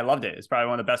 Any of them? Yeah, I loved it. It's probably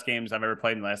one of the best games I've ever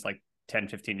played in the last like 10,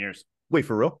 15 years. Wait,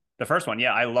 for real? The first one,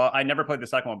 yeah. I never played the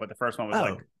second one, but the first one was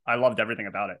like, I loved everything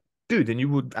about it. Dude, then you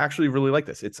would actually really like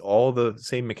this. It's all the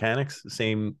same mechanics, the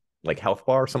same like health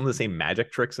bar, some of the same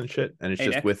magic tricks and shit. And it's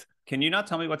just Nick, with. Can you not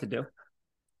tell me what to do?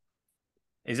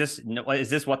 Is this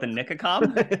what the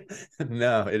Nikacom?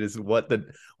 No, it is what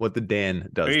the Dan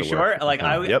does. Are you sure? Work. Like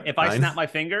Yep, if I snap my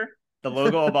finger, the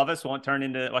logo above us won't turn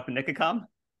into what the Nikacom?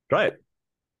 Try it.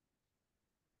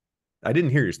 I didn't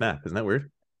hear your snap. Isn't that weird?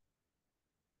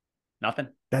 Nothing.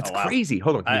 That's crazy.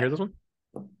 Hold on. Can you hear this one?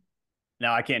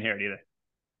 No, I can't hear it either.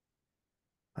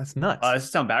 That's nuts. This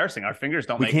is so embarrassing. Our fingers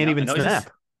don't. We make can't even noises.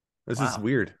 snap. This is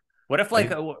weird. What if like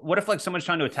someone's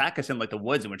trying to attack us in like the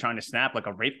woods and we're trying to snap like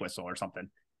a rape whistle or something?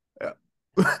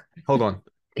 Hold on.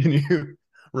 Can you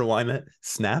rewind that?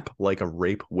 Snap like a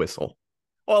rape whistle.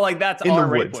 Well, like that's our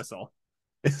rape whistle.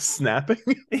 It's snapping.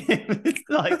 It's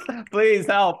like, please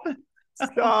help.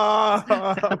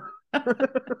 Stop.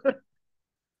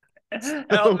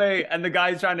 Help me. And the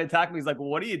guy's trying to attack me. He's like,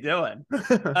 what are you doing?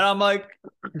 And I'm like,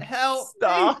 help.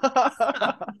 Stop.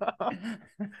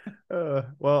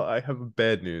 Well, I have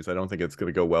bad news. I don't think it's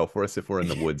going to go well for us if we're in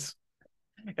the woods.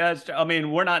 Yeah, I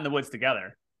mean, we're not in the woods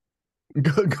together.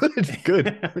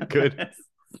 Good.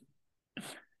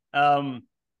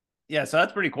 Yeah, so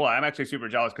that's pretty cool. I'm actually super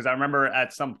jealous because I remember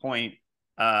at some point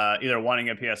either wanting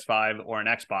a PS5 or an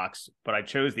Xbox, but I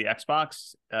chose the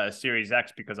Xbox Series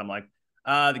X because I'm like,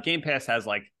 the Game Pass has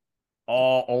like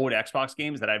all old Xbox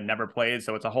games that I've never played,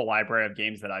 so it's a whole library of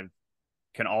games that I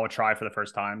can all try for the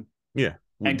first time. Yeah.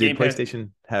 And did PlayStation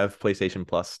have PlayStation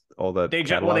Plus? All the they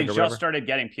just started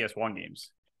getting PS1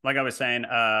 games. Like I was saying,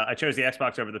 I chose the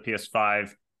Xbox over the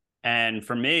PS5, and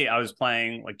for me, I was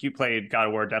playing like you played God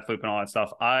of War, Deathloop, and all that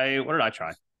stuff. What did I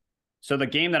try? So the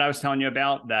game that I was telling you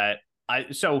about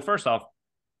first off,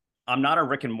 I'm not a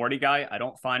Rick and Morty guy. I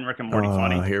don't find Rick and Morty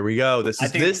funny. Here we go. This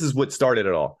is what started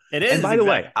it all. It is. And by the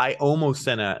way, I almost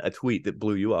sent a tweet that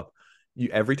blew you up.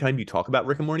 Every time you talk about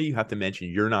Rick and Morty, you have to mention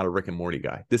you're not a Rick and Morty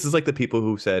guy. This is like the people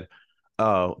who said,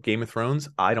 "Oh, Game of Thrones."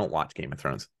 I don't watch Game of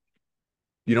Thrones.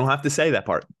 You don't have to say that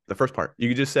part. The first part. You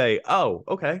could just say, "Oh,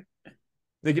 okay."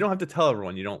 Like, you don't have to tell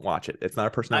everyone you don't watch it. It's not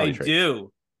a personality trait. I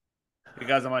do,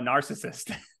 because I'm a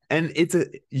narcissist. And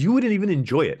you wouldn't even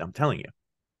enjoy it. I'm telling you.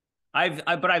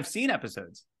 But I've seen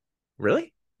episodes.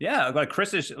 Really? Yeah, like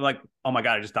Chris is like, oh my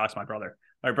god, I just doxed my brother.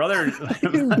 My brother,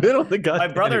 my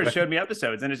brother showed me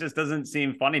episodes, and it just doesn't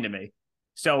seem funny to me.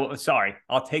 So sorry,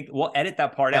 we'll edit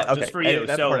that part out just for you. Edit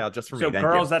that part out just for me. So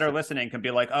girls that are listening can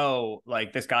be like, oh,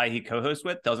 like this guy he co-hosts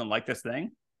with doesn't like this thing.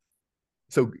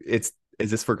 So is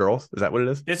this for girls? Is that what it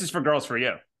is? This is for girls for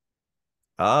you.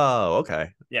 Oh, okay.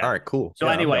 Yeah. All right, cool. So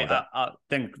anyway,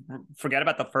 then forget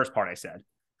about the first part I said.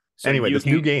 So anyway, this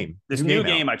new game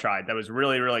I tried that was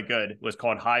really, really good was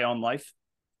called High on Life.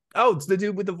 Oh, it's the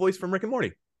dude with the voice from Rick and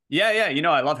Morty. Yeah. You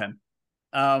know, I love him.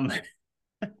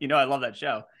 You know, I love that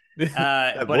show.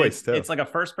 That but voice too. It's like a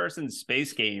first-person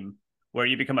space game where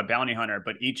you become a bounty hunter,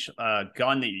 but each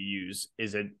gun that you use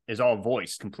is all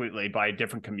voiced completely by a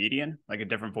different comedian, like a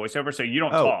different voiceover. So you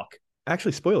don't talk.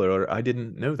 Actually, spoiler alert, I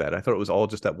didn't know that. I thought it was all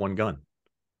just that one gun.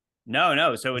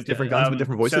 No. So it's different guns with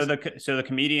different voices. So the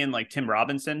comedian like Tim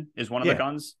Robinson is one of the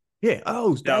guns. Yeah.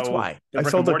 Oh, that's why. I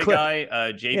saw the clip. Guy,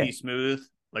 JB Smooth.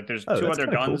 Like there's two other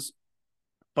guns. Cool.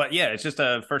 But yeah, it's just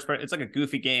a it's like a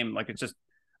goofy game. Like it's just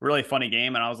a really funny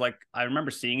game. And I was like, I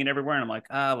remember seeing it everywhere, and I'm like,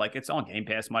 like it's on Game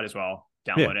Pass. Might as well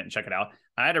download it and check it out.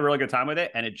 I had a really good time with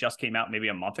it, and it just came out maybe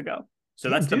a month ago. So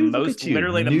that's the most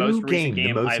recent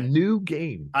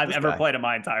game I've ever played in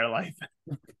my entire life.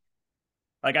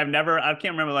 Like I can't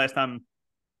remember the last time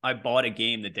I bought a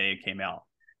game the day it came out.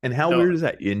 And how weird is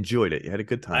that? You enjoyed it. You had a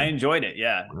good time. I enjoyed it,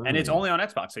 yeah. Oh. And it's only on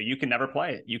Xbox, so you can never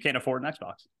play it. You can't afford an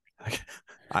Xbox.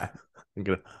 I'm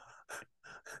gonna.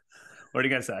 What are you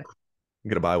gonna say? I'm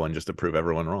gonna buy one just to prove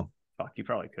everyone wrong. Fuck, you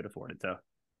probably could afford it too.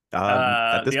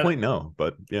 At this point, no,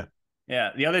 but yeah.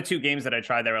 Yeah, the other two games that I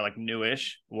tried that were like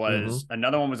newish was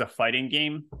another one was a fighting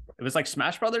game. It was like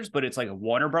Smash Brothers, but it's like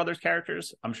Warner Brothers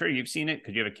characters. I'm sure you've seen it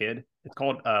because you have a kid. It's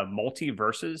called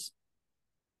Multiverses.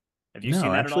 Have you No,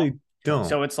 seen that actually at all? don't.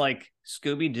 So it's like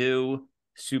Scooby Doo,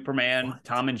 Superman, What?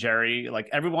 Tom and Jerry, like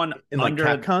everyone In like under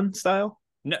Capcom style?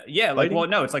 no, yeah, like fighting? well,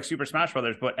 no, it's like Super Smash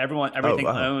Brothers, but everything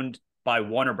wow. owned by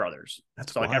Warner Brothers.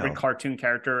 That's So like every wild. cartoon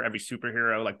character, every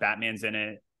superhero, like Batman's in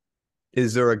it.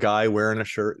 Is there a guy wearing a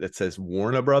shirt that says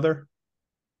Warner Brother?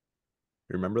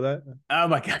 You remember that? Oh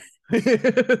my god.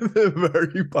 The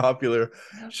very popular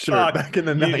shirt Fuck, back in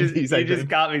the you 90s. just, I you just think.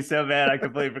 got me so bad. I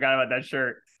completely forgot about that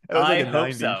shirt. It was like I a hope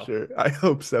 90s so. shirt. I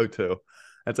hope so too.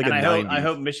 That's like And a I 90s. hope I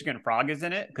hope Michigan Frog is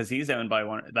in it because he's owned by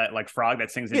one that like frog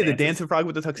that sings. And Yeah, the dances. dancing frog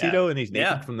with the tuxedo, and he's naked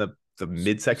Yeah. from the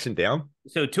midsection down.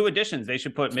 So two additions. They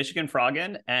should put Michigan Frog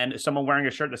in and someone wearing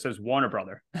a shirt that says Warner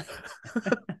Brother.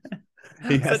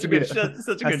 He has Such to a be good shirt.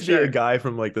 Such a has good to be a shirt. guy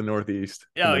from like the Northeast.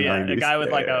 in Oh the yeah, a 90s. guy with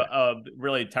like Yeah. a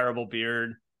really terrible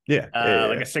beard, yeah,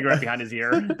 like a cigarette behind his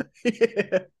ear.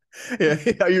 yeah.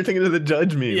 You're thinking of the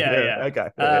judge meme. Yeah. that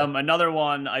guy. Yeah. Another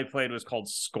one I played was called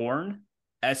Scorn,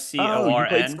 Oh, you SCORN.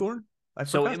 played Scorn? I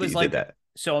So forgot it that was you like did that.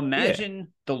 so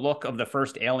imagine the look of the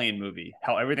first Alien movie,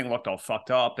 how everything looked all fucked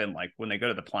up and like when they go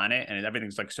to the planet and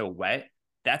everything's like so wet.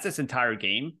 That's this entire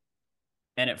game.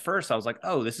 And at first I was like,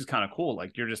 oh, this is kind of cool.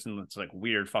 Like you're just in this like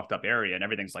weird fucked up area and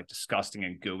everything's like disgusting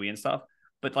and gooey and stuff.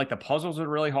 But like the puzzles were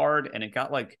really hard and it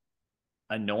got like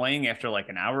annoying after like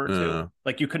an hour or two.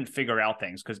 Like you couldn't figure out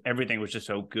things because everything was just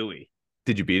so gooey.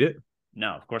 Did you beat it?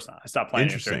 No, of course not. I stopped playing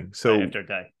Interesting. So after a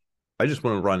day. I just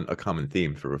want to run a common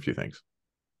theme through a few things.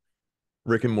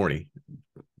 Rick and Morty.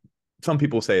 Some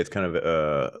people say it's kind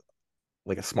of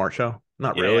like a smart show.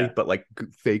 Not Yeah, really, yeah. but like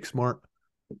fake smart.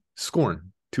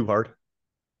 Scorn. Too hard.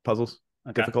 Puzzles.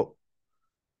 Okay. Difficult.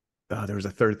 There was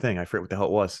a third thing. I forget what the hell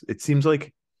it was. It seems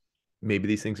like maybe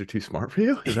these things are too smart for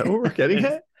you. Is that what we're getting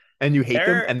at? And you hate them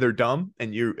They're- and they're dumb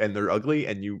and they're ugly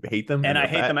and you hate them. And I they're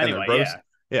hate fat, them and they're anyway. gross.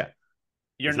 Yeah. Yeah.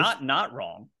 You're Is this- not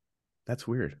wrong. That's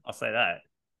weird. I'll say that.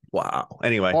 Wow.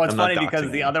 Anyway. Well, it's I'm not funny because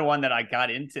doxing the anyone. other one that I got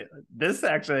into, this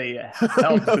actually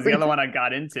helped because the other one I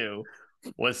got into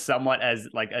was somewhat as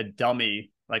like a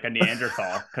dummy, like a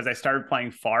Neanderthal, because I started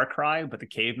playing Far Cry, but the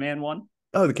caveman one.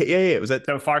 Oh, yeah. Was that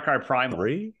So Far Cry Primal.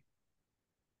 3? Is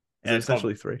Yeah, it it's called-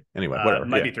 essentially 3? Anyway, whatever. It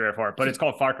might yeah. be 3 or 4, but it's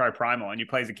called Far Cry Primal, and you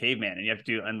play as a caveman, and you have to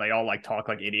do, and they all like talk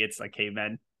like idiots, like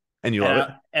cavemen. And you and, love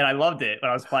and I loved it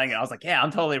when I was playing it. I was like, yeah, I'm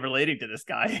totally relating to this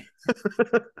guy.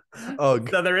 it? Ugh.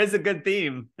 So there is a good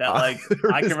theme that like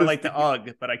There I is can relate this to Ugg,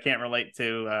 but I can't relate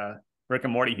to Rick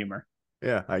and Morty humor.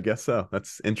 Yeah, I guess so.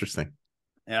 That's interesting.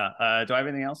 Yeah. Do I have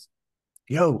anything else?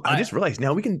 Yo, I I- just realized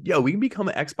now we can become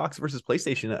an Xbox versus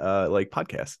PlayStation like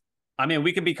podcast. I mean,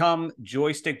 we could become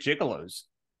joystick gigolos.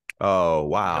 Oh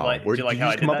wow. like- Where do you like did how you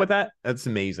I just come did up with that? That's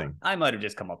amazing. I might have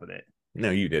just come up with it. No,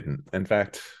 you didn't. In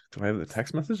fact, do I have the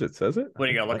text message that says it? What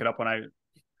are you gonna look it up when I?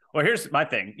 Well, here's my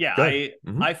thing. Yeah, Go ahead.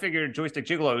 Mhm. I figured joystick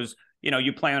gigolos. You know,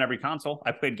 you play on every console.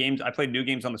 I played games. I played new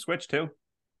games on the Switch too.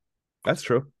 That's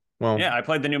true. Well, Yeah, I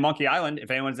played the new Monkey Island. If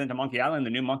anyone's into Monkey Island, the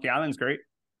new Monkey Island's great,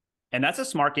 and that's a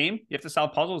smart game. You have to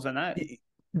solve puzzles in that.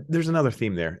 there's another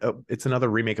theme there. Oh, it's another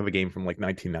remake of a game from like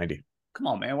 1990. Come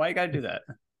on, man. Why you gotta do that?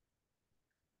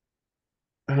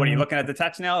 What are you looking at the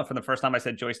text now? For the first time, I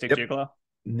said joystick Yep. gigolo.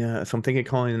 No, so I'm thinking of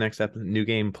calling the next app New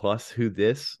Game Plus. Who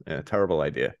this? Terrible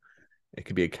idea. It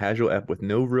could be a casual app with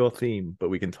no real theme, but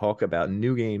we can talk about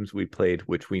new games we played,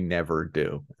 which we never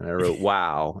do. And I wrote,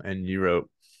 wow. And you wrote,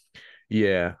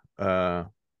 yeah,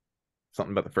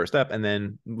 something about the first app. And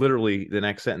then literally the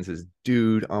next sentence is,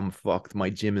 dude, I'm fucked. My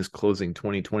gym is closing.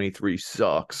 2023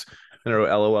 sucks. And I wrote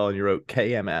LOL and you wrote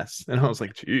KMS. And I was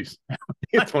like, geez,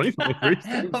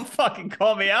 2023. Don't fucking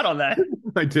call me out on that.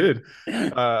 I did.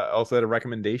 Also had a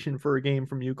recommendation for a game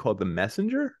from you called The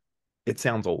Messenger. It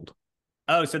sounds old.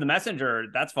 Oh, so the Messenger,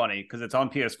 that's funny because it's on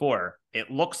PS4. It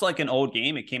looks like an old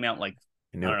game. It came out like,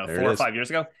 I don't know, there 4 it or is. 5 years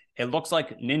ago. It looks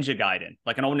like Ninja Gaiden,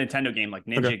 like an old Nintendo game, like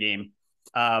Ninja Okay. game,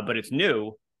 but it's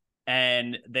new.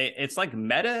 And it's like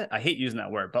meta. I hate using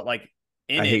that word, but like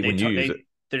in I it, hate when you use it.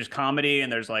 there's comedy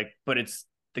and there's like, but it's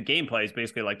the gameplay is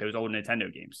basically like those old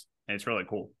Nintendo games. And it's really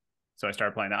cool. So I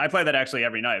started playing that. I play that actually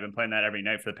every night. I've been playing that every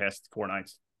night for the past 4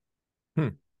 nights.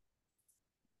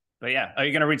 But yeah, are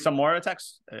you going to read some more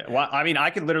text? Well, I mean, I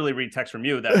could literally read text from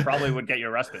you that probably would get you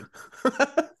arrested.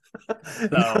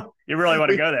 So you really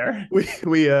want to go there?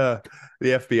 The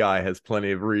FBI has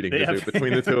plenty of reading to do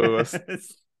between the two of us.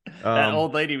 That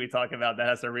old lady we talk about that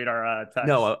has to read our text.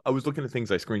 No, I was looking at things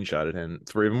I screenshotted, and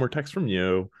 3 of them were texts from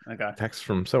you, Okay. text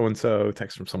from so and so,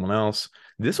 text from someone else.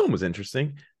 This one was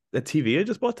interesting. That TV I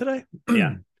just bought today.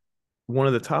 Yeah. one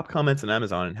of the top comments on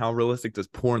Amazon, and how realistic does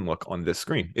porn look on this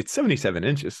screen? It's 77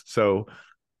 inches. So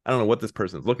I don't know what this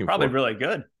person's looking Probably for. really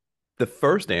good. The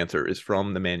first answer is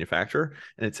from the manufacturer,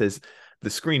 and it says the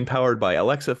screen powered by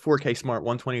Alexa, 4K smart,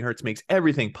 120 hertz makes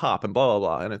everything pop and blah, blah,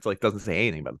 blah. And it's like, doesn't say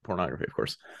anything about the pornography, of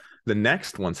course. The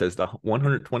next one says the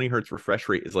 120 hertz refresh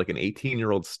rate is like an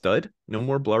 18-year-old stud. No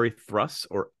more blurry thrusts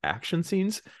or action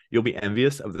scenes. You'll be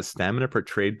envious of the stamina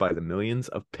portrayed by the millions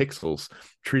of pixels,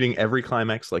 treating every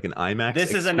climax like an IMAX.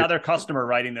 This is another customer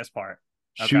writing this part.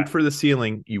 Shoot for the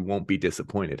ceiling. You won't be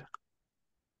disappointed.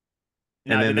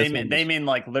 No, they mean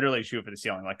like literally shoot for the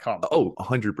ceiling, like come. Oh,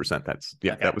 100%. That's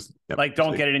Okay. that was like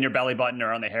don't get it in your belly button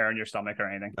or on the hair on your stomach or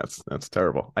anything. That's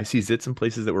terrible. I see zits in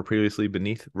places that were previously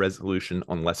beneath resolution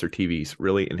on lesser TVs.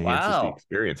 Really enhances the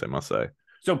experience, I must say.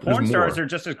 So porn stars are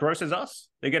just as gross as us.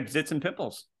 They get zits and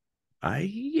pimples.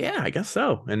 Yeah, I guess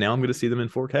so. And now I'm going to see them in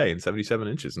 4K and 77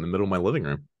 inches in the middle of my living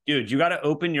room. Dude, you got to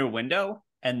open your window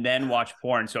and then watch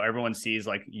porn so everyone sees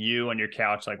like you on your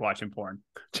couch like watching porn.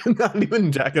 Not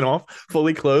even jacking off,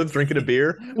 fully clothed, drinking a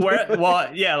beer.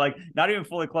 Yeah, like not even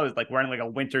fully clothed, like wearing like a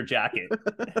winter jacket.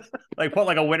 Like put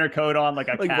like a winter coat on, like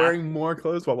a cap. Wearing more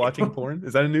clothes while watching porn.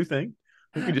 Is that a new thing?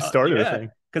 I think we just started a thing.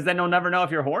 Because then they'll never know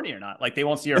if you're horny or not. Like they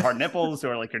won't see your hard nipples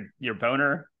or like your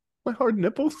boner. My hard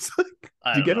nipples? Do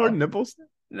you get hard nipples?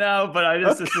 No, but I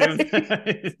just assumed.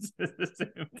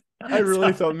 I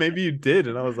really thought maybe you did,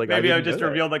 and I was like, maybe I just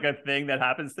revealed like a thing that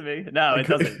happens to me. No, it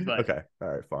doesn't. But... Okay, all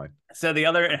right, fine. So the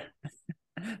other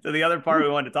part we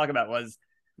wanted to talk about was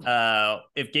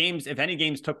if any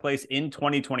games took place in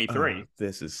 2023.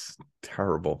 This is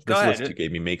terrible. Go this ahead. list you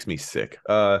gave me makes me sick.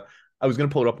 I was gonna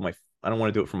pull it up on I don't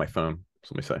want to do it from my phone.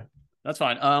 So let me say. That's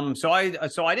fine. So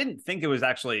I didn't think there was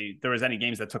any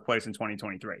games that took place in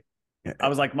 2023. Yeah. I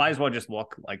was like, might as well just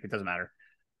look. Like it doesn't matter.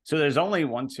 So there's only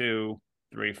 1, 2,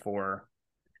 3, 4.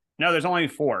 No, there's only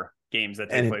 4 games that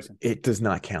take place. It does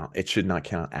not count. It should not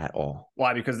count at all.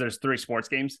 Why? Because there's 3 sports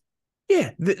games.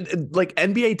 Yeah, like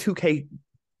NBA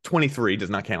 2K23 does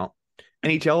not count.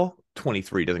 NHL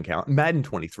 23 doesn't count. Madden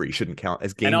 23 shouldn't count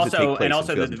as games that take place. And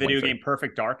also the video game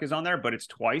Perfect Dark is on there, but it's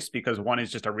twice because one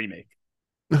is just a remake.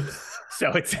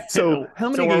 So it's how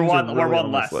many games we're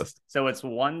one less? List? So it's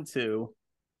 1, 2.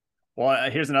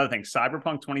 Well, here's another thing.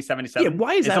 Cyberpunk 2077. Yeah,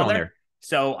 why is that on there?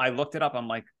 So I looked it up. I'm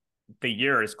like, the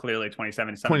year is clearly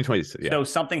 2077. 2020. Yeah. So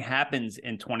something happens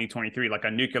in 2023, like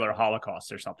a nuclear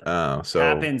holocaust or something. Oh, so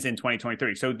happens in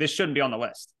 2023. So this shouldn't be on the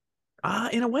list.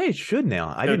 In a way, it should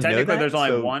now. I didn't know that. Technically, there's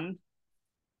only 1,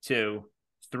 2,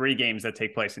 3 games that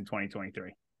take place in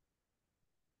 2023.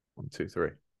 1, 2, 3.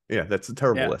 Yeah, that's a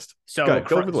terrible list. So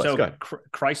go over the list.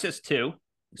 Crysis 2.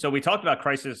 So we talked about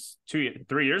Crysis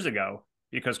 3 years ago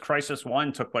because Crysis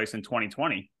 1 took place in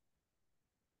 2020.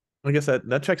 I guess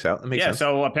that checks out. That makes sense.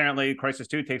 So apparently Crysis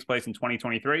 2 takes place in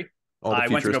 2023. All the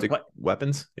futuristic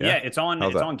weapons. Yeah, it's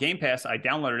on Game Pass. I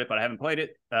downloaded it, but I haven't played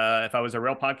it. If I was a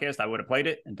real podcast, I would have played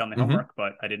it and done the homework,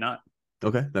 but I did not.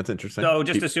 Okay, that's interesting. So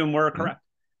just assume we're correct.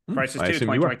 Crysis 2,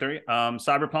 2023.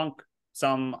 Cyberpunk.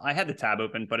 I had the tab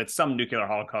open, but it's some nuclear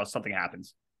holocaust. Something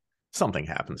happens. Something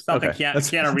happens. Something. Okay.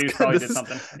 Keanu Reeves probably did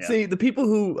something. Yeah. See, the people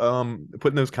who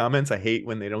put in those comments, I hate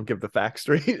when they don't give the facts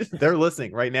straight. They're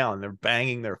listening right now and they're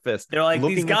banging their fist. They're like,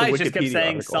 these guys just kept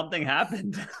saying something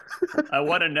happened. I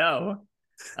want to know.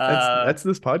 That's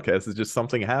this podcast is just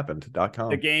somethhinghappened.com.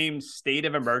 The game State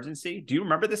of Emergency. Do you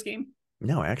remember this game?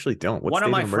 No, I actually don't. One of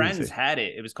my friends had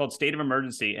it. It was called State of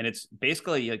Emergency, and it's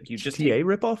basically like you just GTA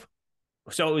ripoff.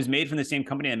 So it was made from the same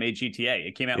company that made GTA.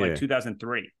 It came out like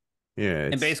 2003. Yeah,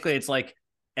 and basically it's like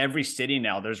every city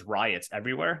now there's riots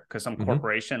everywhere because some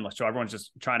corporation. So everyone's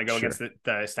just trying to go against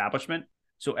the establishment.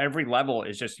 So every level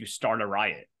is just you start a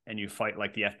riot and you fight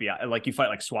like the FBI, like you fight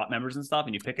like SWAT members and stuff,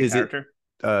 and you pick a character.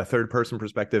 Third person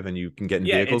perspective, and you can get in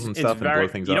vehicles and stuff and blow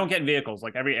things up. You don't get in vehicles.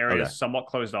 Like every area is somewhat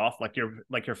closed off. Like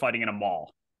you're fighting in a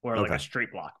mall or like a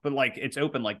street block, but like it's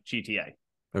open like GTA.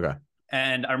 Okay.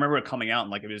 And I remember it coming out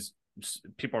and like it was.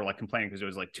 People were like complaining because it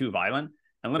was like too violent.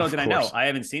 And little did I know, I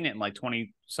haven't seen it in like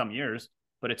 20 some years,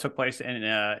 but it took place in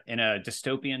a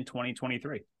dystopian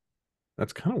 2023.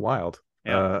 That's kind of wild.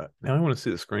 Yeah. Now I want to see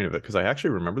the screen of it because I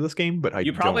actually remember this game, but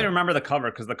you probably remember the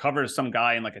cover because the cover is some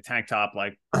guy in like a tank top,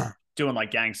 like doing like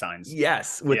gang signs.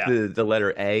 Yes, with the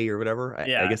letter A or whatever.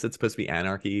 I guess it's supposed to be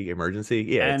anarchy, emergency.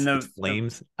 Yeah, and it's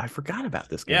flames. I forgot about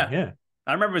this game. Yeah.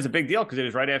 I remember it was a big deal because it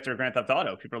was right after Grand Theft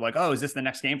Auto. People were like, "Oh, is this the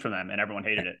next game from them?" And everyone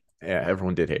hated it. Yeah,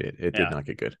 everyone did hate it. It did not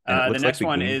get good. The next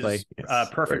one is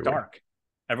Perfect Dark.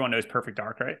 Everyone knows Perfect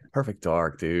Dark, right? Perfect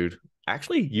Dark, dude.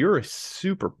 Actually, you're a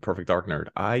super Perfect Dark nerd.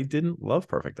 I didn't love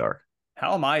Perfect Dark.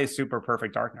 How am I a super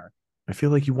Perfect Dark nerd? I feel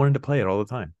like you wanted to play it all the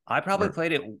time. I probably Or-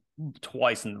 played it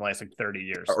twice in the last like 30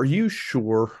 years. Are you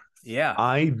sure? Yeah.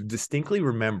 I distinctly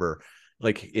remember,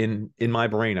 like in my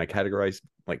brain, I categorized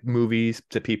like movies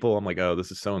to people. I'm like, oh,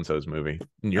 this is so and so's movie.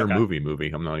 And your Okay.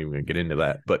 movie. I'm not even gonna get into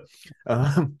that. But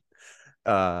um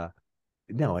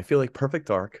no, I feel like Perfect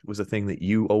Dark was a thing that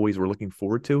you always were looking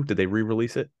forward to. Did they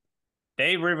re-release it?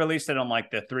 They re-released it on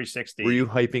like the 360. Were you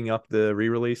hyping up the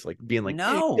re-release, like being like,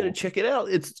 "Hey, you gotta No. check it out.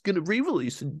 It's gonna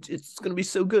re-release and it's gonna be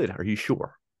so good." Are you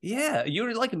sure? Yeah, you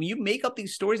were like you make up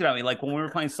these stories about me. Like when we were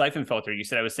playing Siphon Filter, you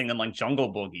said I was singing like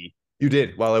Jungle Boogie. You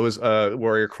did while I was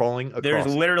warrior crawling across. There's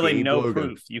literally Gabe no Logan.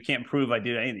 proof. You can't prove I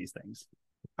did any of these things.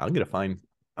 I'm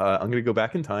gonna go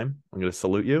back in time. I'm gonna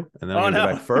salute you, and then Oh, I'm gonna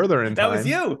go no. back further in That time. was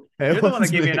you. It You're the one that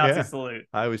was gave me me, a Nazi yeah. salute.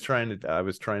 I was trying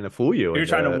to fool you. You were and,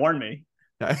 trying to warn me.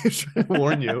 I was trying to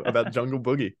warn you about Jungle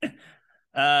Boogie.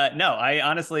 No, I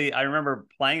honestly I remember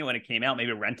playing it when it came out,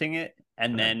 maybe renting it,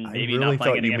 and then I maybe really not playing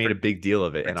thought it you again made for, a big deal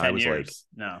of it, for and 10 I was like, years.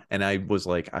 No.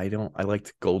 I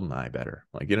liked Goldeneye better.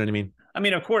 Like, you know what I mean? I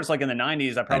mean, of course, like in the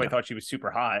 90s, I probably know. thought she was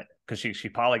super hot because she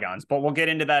polygons, but we'll get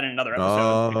into that in another episode.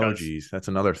 Oh, because geez, that's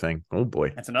another thing. Oh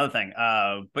boy. that's another thing.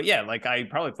 But yeah, like I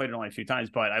probably played it only a few times,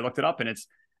 but I looked it up and it's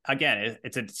again,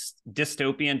 it's a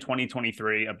dystopian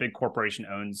 2023. A big corporation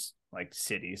owns like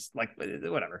cities, like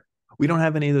whatever. We don't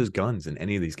have any of those guns in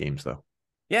any of these games, though.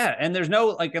 Yeah, and there's no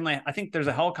like, and I think there's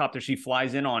a helicopter she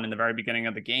flies in on in the very beginning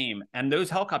of the game, and those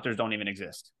helicopters don't even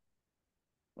exist.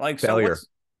 Like, Failure.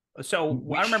 So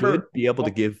We I remember should be able to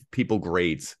well, give people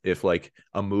grades if like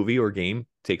a movie or game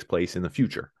takes place in the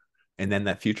future, and then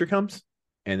that future comes,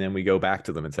 and then we go back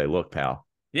to them and say, "Look, pal,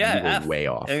 yeah, you were F. way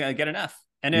off." I get an F.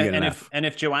 And You if, get an and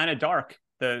F. if Joanna Dark,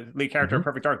 the lead character of Mhm.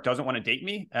 Perfect Dark, doesn't want to date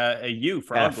me, a U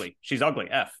for F. ugly. She's ugly.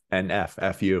 F. And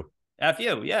F you. F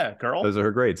you. Yeah, girl. Those are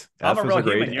her grades. I'm F a is real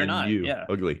grade, human, you're and not. You, Yeah.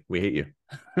 ugly. We hate you.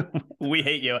 We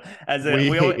hate you. As a, We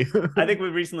we hate always, you. I think we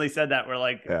recently said that. We're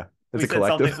like, Yeah. we It's a said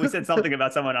collective. something. We said something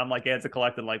about someone. I'm like, yeah, it's a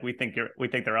collective. Like we think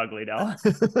they're ugly now.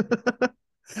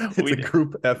 It's We a did.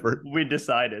 group effort. We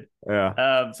decided.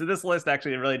 Yeah. So this list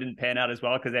actually really didn't pan out as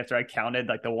well because after I counted,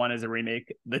 like the one is a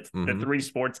remake, the Mhm. 3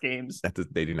 sports games,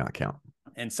 They do not count.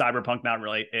 and Cyberpunk not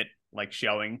really it like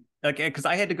showing like because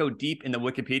I had to go deep in the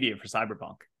Wikipedia for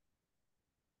Cyberpunk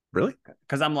Really?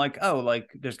 because I'm like, oh, like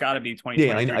there's got to be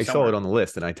 2023 Yeah, I saw somewhere. it on the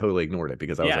list and I totally ignored it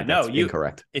because I was Yeah, like, no, that's you-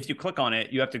 incorrect. If you click on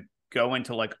it, you have to go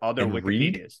into like other And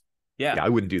read? Wikipedias. Yeah. Yeah, I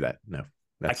wouldn't do that. No.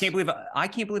 I can't believe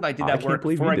I did I that can't work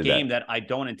believe for you a did game that I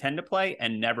don't intend to play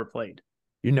and never played.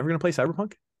 You're never gonna play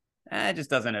Cyberpunk? It just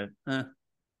doesn't.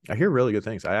 I hear really good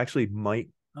things. I actually might.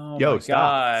 Oh Yo, my stop,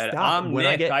 God. stop. I'm When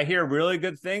I Nick. get- I hear really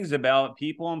good things about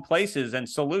people and places and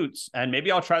salutes, and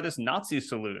maybe I'll try this Nazi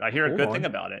salute. I hear a Hold good thing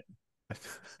on. about it.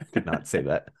 Did not say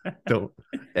that. Don't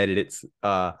edit it.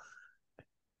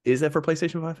 Is that for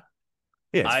PlayStation 5?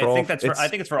 Yeah, it's I for all, think that's for. I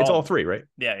think it's for it's all. all 3, right?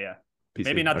 Yeah, yeah. PC.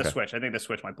 Maybe not the Okay. Switch. I think the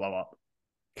Switch might blow up.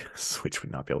 Switch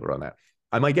would not be able to run that.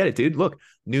 I might get it, dude. Look,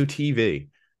 new TV,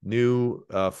 new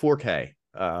 4K.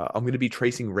 I'm going to be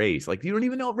tracing rays. Like, you don't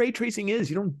even know what ray tracing is.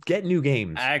 You don't get new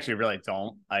games. I actually really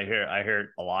don't. I hear it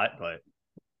a lot, but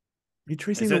You're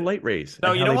tracing Is the it- light rays. No,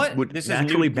 and you how know they what? Would This is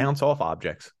naturally new- bounce off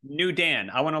objects. new Dan,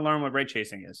 I want to learn what ray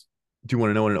tracing is. Do you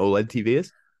want to know what an OLED TV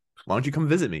is? Why don't you come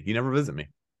visit me? You never visit me.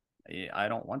 I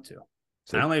don't want to.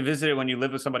 See? I only visit it when you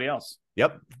live with somebody else.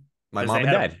 Yep. My 'Cause mom they and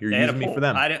had a- dad. You're they had a using me pool. for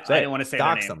them. I didn't Say it. want to say their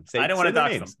Dox name. them. Say, I didn't want say to their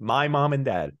dox names. them. My mom and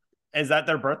dad. Is that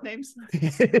their birth names?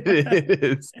 It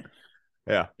is.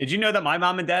 Yeah. Did you know that my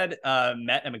mom and dad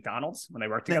met at McDonald's when they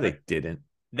worked No, together? they didn't.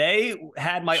 They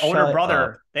had my Shut older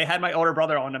brother. up. They had my older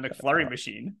brother on a McFlurry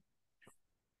machine.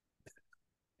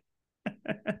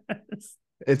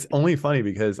 It's only funny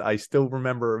because I still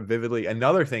remember vividly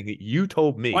another thing that you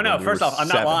told me. Well, no, when we first were off, I'm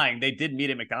not 7. lying. They did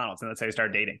meet at McDonald's, and that's how they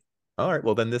started dating. All right.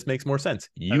 Well, then this makes more sense.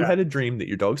 You Okay. had a dream that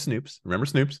your dog Snoops, remember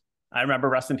Snoops, I remember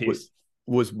rest in peace.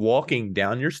 was walking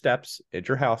down your steps at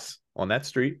your house on that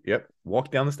street. Yep.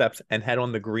 Walked down the steps and had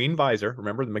on the green visor.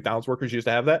 Remember the McDonald's workers used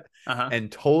to have that? Uh-huh.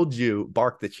 And told you,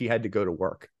 Bark, that she had to go to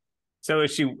work. So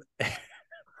is she?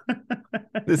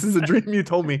 This is a dream you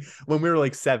told me when we were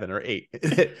like 7 or 8.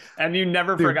 And you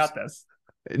never Dude, forgot this.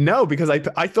 No, because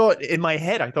I thought in my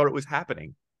head, I thought it was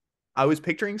happening. I was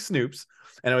picturing Snoops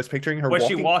and I was picturing her Was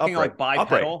walking she walking upright, like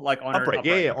bipedal, like on her upright.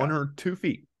 Yeah, yeah, okay. on her 2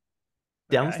 feet.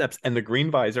 Down Okay. steps and the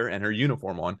green visor and her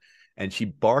uniform on. And she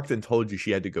barked and told you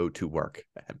she had to go to work.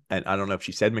 And I don't know if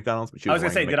she said McDonald's, but she I was was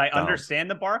gonna say, wearing did I McDonald's. understand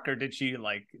the bark, or did she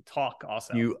like talk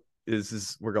also?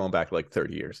 We're going back like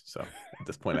 30 years. So at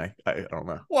this point, I don't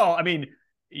know. Well, I mean,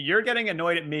 you're getting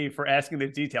annoyed at me for asking the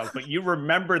details, but you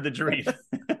remember the dream.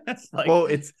 Like, Well,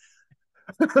 it's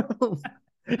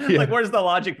yeah. like, where's the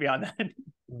logic behind that?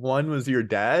 One was your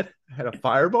dad had a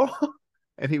fireball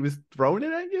and he was throwing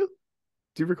it at you.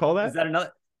 Do you recall that? Is that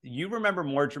another? You remember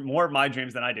more of my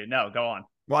dreams than I do. No, go on.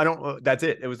 Well, I don't. That's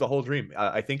it. It was the whole dream.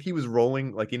 I think he was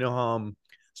rolling, like,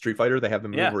 Street Fighter. They have the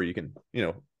move Yeah. where you can,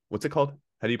 what's it called?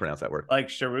 How do you pronounce that word? Like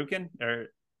Shuriken or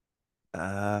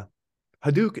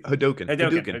Hadouken. Hadouken.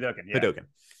 Yeah. Hadouken.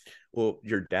 Well,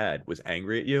 your dad was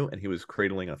angry at you, and he was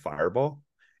cradling a fireball,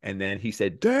 and then he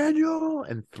said, "Daniel,"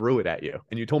 and threw it at you.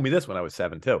 And you told me this when I was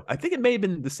 7 too. I think it may have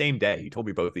been the same day. You told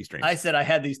me both these dreams. I said I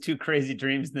had these two crazy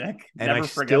dreams, Nick. And Never I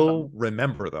forget still them.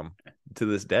 remember them to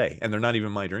this day, and they're not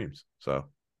even my dreams. So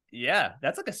Yeah,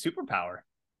 that's like a superpower.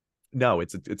 no,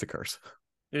 it's a curse.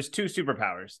 There's two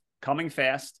superpowers: coming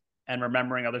fast and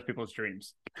remembering other people's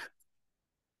dreams.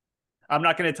 I'm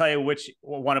not going to tell you which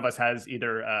one of us has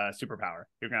either superpower.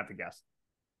 You're going to have to guess.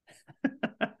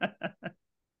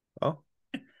 Oh,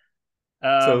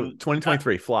 so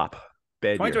 2023 uh, flop,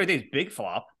 bad year. 2023 is big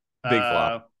flop. Big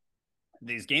flop.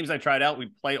 These games I tried out, we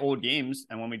play old games,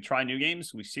 and when we try new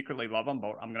games, we secretly love them.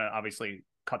 But I'm going to obviously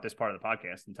cut this part of the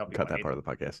podcast and tell people Cut that part of the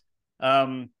podcast.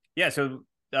 Yeah, so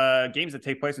games that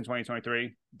take place in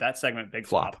 2023, that segment, big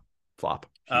Flop. Huge flop.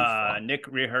 Nick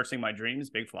rehearsing my dreams,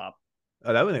 big flop.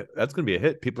 That's going to be a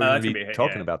hit. People are going to be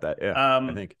talking yeah. about that. Yeah,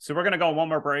 I think. So we're going to go on one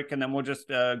more break, and then we'll just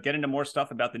get into more stuff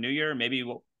about the new year. Maybe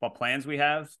what plans we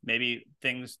have. Maybe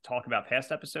things talk about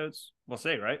past episodes. We'll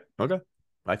see, right? Okay.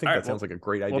 I think All that right, sounds like a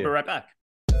great idea. We'll be right back.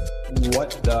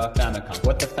 What the Famicom?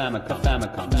 What the Famicom?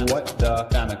 Famicom? What the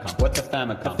Famicom? What the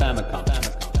Famicom?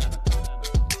 Famicom?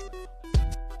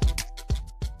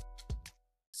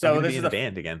 So I'm this be is in a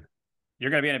band again. You're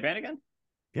going to be in a band again?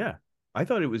 Yeah, I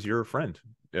thought it was your friend,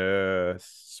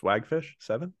 Swagfish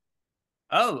 7.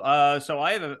 Oh, so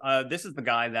I have this is the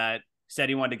guy that said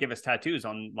he wanted to give us tattoos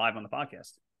live on the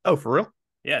podcast. Oh, for real?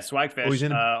 Yeah, Swagfish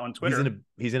on Twitter.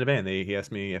 He's in a band. He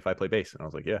asked me if I play bass, and I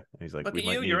was like, yeah. And he's like, Look we at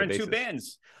might you. need You're a in two bassist.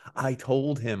 bands. I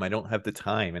told him I don't have the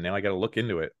time, and now I got to look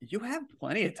into it. You have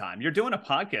plenty of time. You're doing a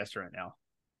podcast right now.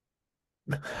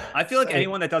 I feel like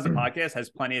anyone that does a podcast has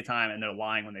plenty of time, and they're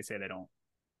lying when they say they don't.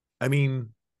 I mean,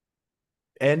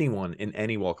 anyone in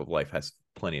any walk of life has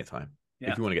plenty of time.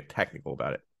 Yeah. If you want to get technical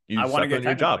about it, you I suck want to get on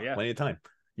your technical, job, yeah. plenty of time.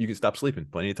 You can stop sleeping,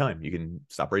 plenty of time. You can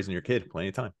stop raising your kid, plenty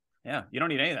of time. Yeah, you don't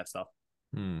need any of that stuff.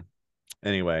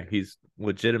 Anyway, he's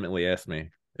legitimately asked me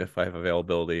if I have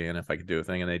availability and if I could do a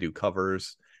thing, and they do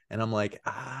covers, and I'm like,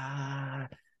 I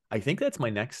think that's my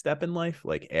next step in life.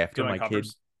 Like after Doing my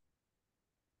covers?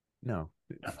 kid, no,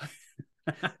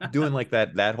 doing like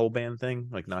that whole band thing,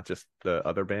 like not just the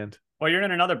other band. Well, you're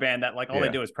in another band that like all they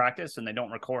Yeah. do is practice and they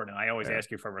don't record, and I always Yeah. ask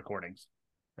you for recordings.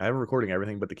 I have recording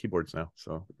everything but the keyboards now.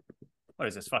 So What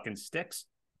is this, fucking Sticks?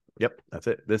 yep, that's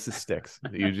it. This is Styx.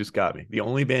 You just got me. The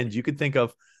only band you could think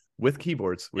of with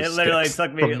keyboards was It literally Styx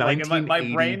took me from like my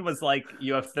 1980. brain was like,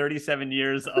 you have 37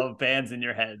 years of bands in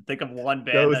your head. Think of one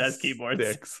band Those that has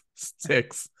keyboards.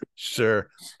 Styx. Sure.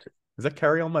 Is that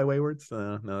Carry On My Waywards?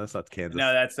 No, that's not Kansas.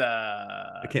 No, that's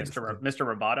Kansas. Mr.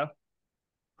 Roboto.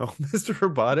 Oh, Mr.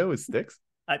 Roboto is Styx?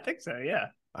 I think so. Yeah.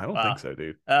 I don't think so,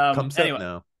 dude. Anyway, Set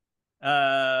now.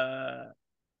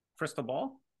 Crystal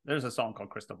Ball. There's a song called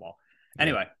Crystal Ball.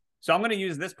 Anyway, so I'm going to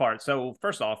use this part. So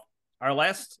first off, our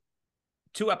last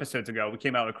 2 episodes ago, we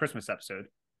came out with a Christmas episode.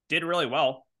 Did really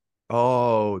well.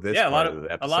 Oh, this Yeah, part of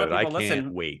the episode. a lot of people I can't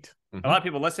listen. wait. A lot of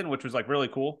people listened, which was like really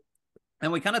cool.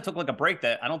 And we kind of took like a break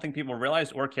that I don't think people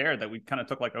realized or cared that we kind of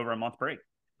took like over a month break.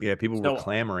 Yeah, people were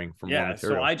clamoring for more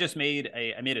material. So I just made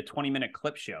a 20-minute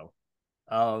clip show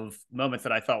of moments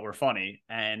that I thought were funny.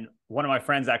 And one of my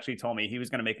friends actually told me he was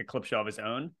going to make a clip show of his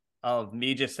own of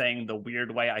me just saying the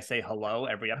weird way I say hello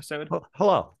every episode.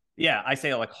 Hello. Yeah, I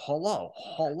say like hello.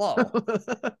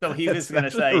 So he was going to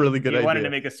That's say a really good he wanted idea. to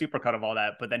make a supercut of all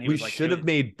that, but then he We was like, should have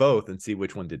made both and see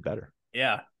which one did better.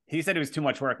 Yeah, he said it was too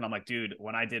much work, and I'm like, dude,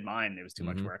 when I did mine, it was too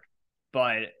much Mhm. work.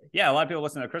 But yeah, a lot of people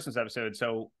listen to the Christmas episode,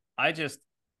 so I just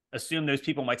assume those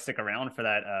people might stick around for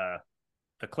that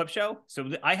the clip show.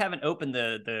 So I haven't opened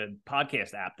the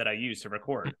podcast app that I use to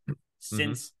record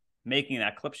since making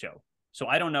that clip show. So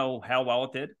I don't know how well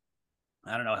it did.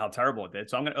 I don't know how terrible it did.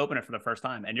 So I'm going to open it for the first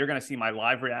time, and you're going to see my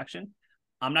live reaction.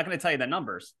 I'm not going to tell you the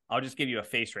numbers. I'll just give you a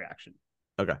face reaction.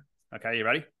 Okay. Okay, you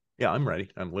ready? Yeah, I'm ready.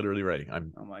 I'm literally ready.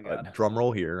 Oh my God. Drum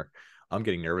roll here. I'm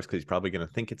getting nervous because he's probably going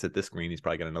to think it's at this screen. He's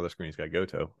probably got another screen he's got to go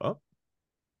to. Oh,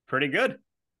 Pretty good.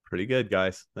 pretty good,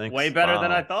 guys. Thanks. Way better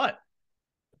than I Wow. thought.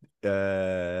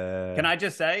 Can I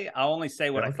just say, I'll only say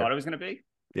what Yeah, I okay. thought it was going to be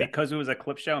Yeah. because it was a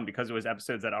clip show and because it was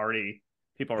episodes that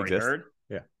people already Exist? heard.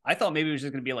 Yeah. I thought maybe it was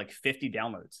just going to be like 50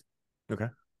 downloads. Okay.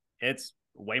 It's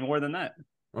way more than that.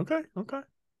 Okay.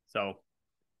 So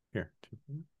Here.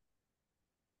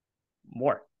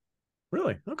 more.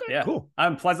 Really? Okay, Yeah. cool.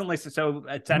 I'm pleasantly so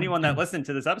to anyone that listened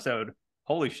to this episode,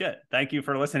 holy shit. Thank you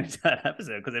for listening to that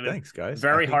episode because it was Thanks, guys.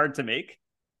 very hard to make.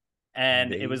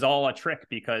 And it was they- all a trick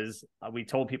because we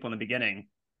told people in the beginning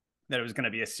that it was going to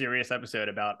be a serious episode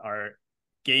about our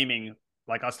gaming,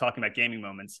 like us talking about gaming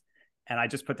moments. And I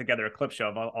just put together a clip show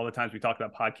of all the times we talked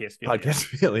about podcast failure. Podcast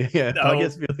failure. Yeah, So,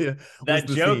 podcast failure. That was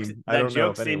the joke, theme. I don't know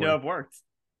joke if seemed anyone... to have worked.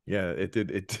 Yeah, it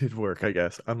did. It did work, I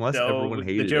guess. Unless So everyone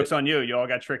hated the joke's it. on you. You all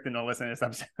got tricked into listening to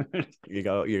this episode.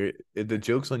 The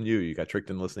joke's on you. You got tricked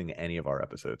into listening to any of our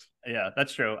episodes. Yeah,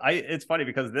 that's true. It's funny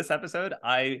because this episode,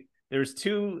 there's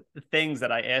two things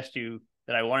that I asked you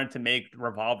that I wanted to make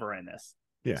Revolver in this.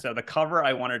 Yeah. So the cover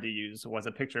I wanted to use was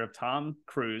a picture of Tom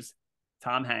Cruise,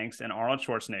 Tom Hanks, and Arnold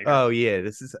Schwarzenegger. Oh yeah,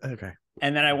 this is okay.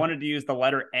 And then I wanted to use the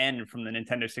letter N from the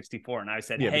Nintendo 64. And I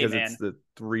said, Yeah, hey, because man. it's the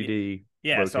 3D.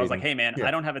 Yeah. So I was like, rotating. hey, man, Yeah.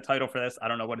 I don't have a title for this. I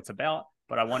don't know what it's about,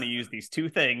 but I want to use these two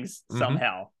things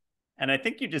somehow. And I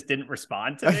think you just didn't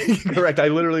respond to me. Correct. I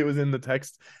literally was in the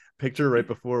text picture right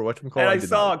before whatchamacallit. And I did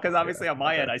saw, not- because obviously yeah, on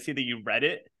my okay. end, I see that you read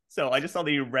it. So I just saw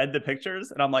that you read the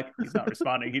pictures, and I'm like, he's not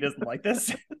responding. He doesn't like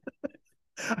this.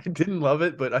 I didn't love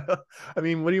it, but I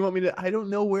mean, what do you want me to? I don't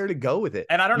know where to go with it.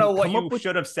 And I don't know what come up you with-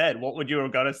 should have said. What would you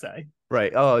have gonna say?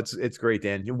 Right. Oh, it's great,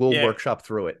 Dan. We'll Yeah. workshop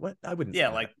through it. What? I wouldn't. Yeah,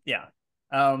 say like, yeah.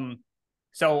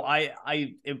 So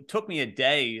it took me a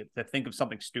day to think of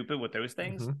something stupid with those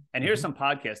things. Mhm, And here's some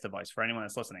podcast advice for anyone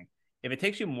that's listening. If it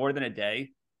takes you more than a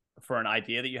day for an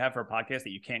idea that you have for a podcast that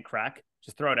you can't crack,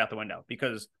 just throw it out the window.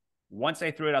 Because once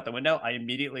I threw it out the window, I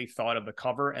immediately thought of the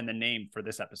cover and the name for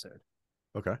this episode.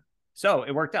 Okay. So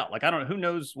it worked out. Like, I don't know, who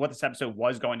knows what this episode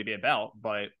was going to be about,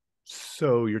 but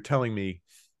So you're telling me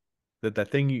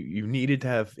that thing you needed to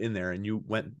have in there, and you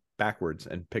went backwards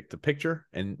and picked the picture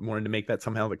and wanted to make that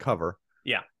somehow the cover.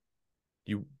 Yeah.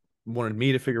 You wanted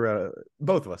me to figure out,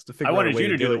 both of us to figure out wanted a way you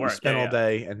to do do the it. work. You spent Yeah, all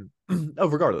day, and oh,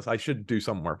 regardless, I should do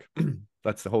some work.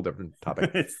 That's a whole different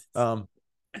topic.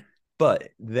 But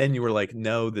then you were like,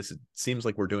 no, seems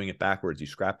like we're doing it backwards. You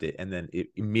scrapped it, and then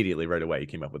immediately right away you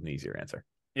came up with an easier answer.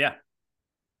 yeah.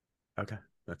 Okay.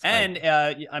 That's And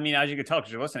I mean, as you can tell,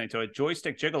 because you're listening to it,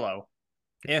 Joystick Gigolo.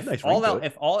 If Nice all ring to it.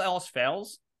 if all else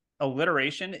fails,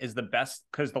 alliteration is the best,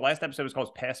 because the last episode was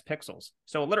called Past Pixels.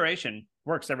 So alliteration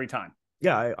works every time.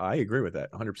 Yeah, I agree with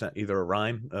that 100%. Either a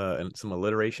rhyme and some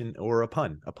alliteration, or a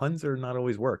pun. Puns are not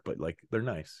always work, but like they're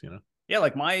nice, you know. Yeah,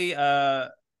 like my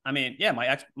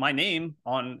my name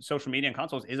on social media and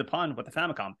consoles is a pun with the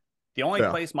Famicom. The only Yeah.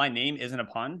 place my name isn't a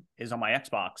pun is on my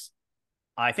Xbox.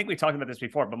 I think we talked about this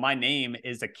before, but my name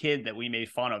is a kid that we made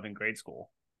fun of in grade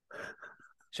school.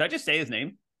 Should I just say his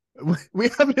name? We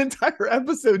have an entire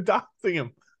episode doxing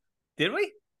him. Did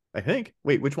we? I think.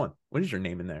 Wait, which one? What is your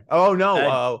name in there? Oh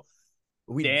no,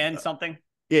 Dan something?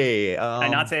 Yeah. Can I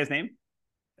not say his name?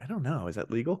 I don't know. Is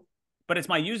that legal? But it's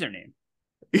my username.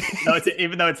 No,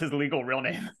 even though it's his legal real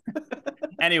name.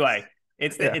 Anyway,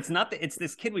 it's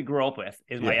this kid we grew up with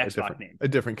is my Yeah, Xbox name. a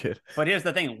different kid. But here's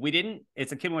the thing: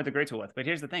 it's a kid we went to grade school with. But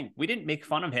here's the thing: we didn't make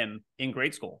fun of him in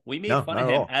grade school. We made No, fun not of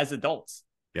at him all. as adults.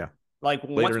 Yeah. Like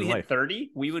Later once in we hit life.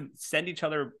 30, we would send each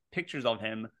other pictures of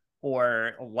him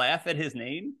or laugh at his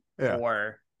name Yeah.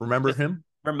 or Remember just him?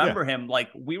 remember him. Like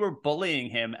we were bullying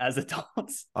him as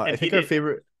adults. I And he think our did-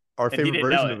 favorite and he didn't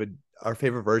know our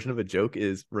favorite version of a joke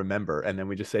is remember, and then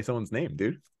we just say someone's name,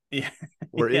 dude. Yeah.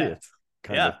 We're Yeah. idiots.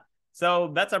 Kind Yeah. of.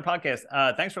 So that's our podcast.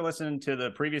 Thanks for listening to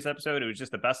the previous episode. It was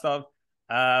just the best of.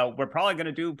 We're probably going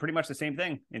to do pretty much the same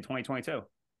thing in 2022.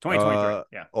 2023.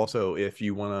 Yeah. Also, if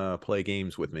you want to play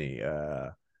games with me,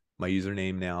 my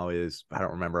username now is, I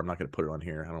don't remember. I'm not going to put it on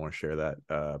here. I don't want to share that.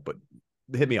 But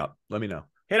hit me up. Let me know.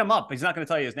 Hit him up. He's not going to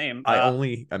tell you his name.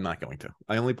 I'm not going to.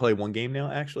 I only play one game now,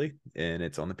 actually, and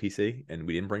it's on the PC, and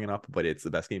we didn't bring it up, but it's the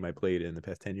best game I played in the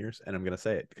past 10 years, and I'm going to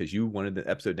say it because you wanted the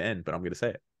episode to end, but I'm going to say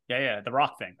it. Yeah. The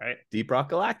Rock thing, right? Deep Rock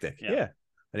Galactic. Yeah. Yeah.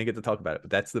 I didn't get to talk about it,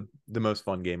 but that's the most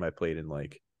fun game I played in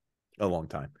like a long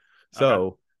time.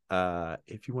 So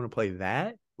if you want to play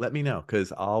that, let me know,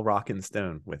 because I'll rock and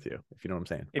stone with you, if you know what I'm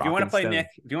saying. If you want to play Stone. Nick,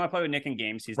 if you want to play with Nick in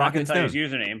games, he's Rock not going and to tell you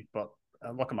his Stone. username, but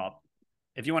look him up.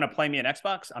 If you want to play me an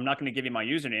Xbox, I'm not going to give you my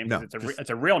username No, because it's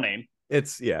a real name.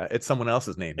 It's someone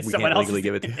else's name. It's We someone can't else's legally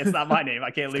give it to name. It's not my name.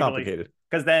 I can't It's legally, complicated.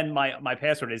 because then my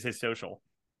password is his social.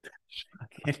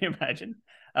 Can you imagine?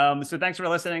 So thanks for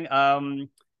listening.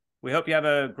 We hope you have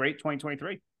a great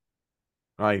 2023.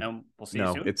 And we'll see you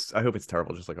soon. I hope it's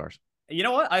terrible, just like ours. You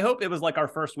know what? I hope it was like our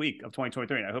first week of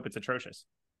 2023. And I hope it's atrocious.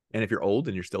 And if you're old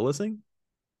and you're still listening,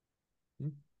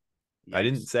 I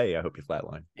didn't say I hope you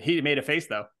flatline. He made a face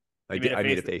though. I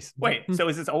made a face. Wait, so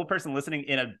is this old person listening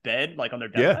in a bed, like on their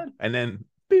Yeah, deathbed? and then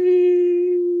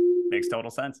Makes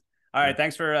total sense. All right.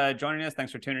 Thanks for joining us.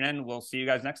 Thanks for tuning in. We'll see you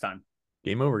guys next time.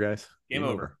 Game over, guys. Game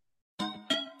over.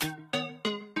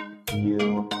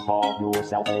 You call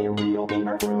yourself a real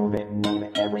gamer, prove it, name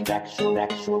it, every sexual.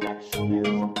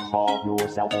 You call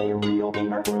yourself a real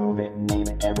gamer, prove it, name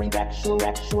it, every sexual.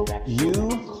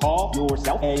 You call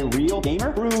yourself a real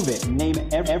gamer, prove it, name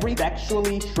it, every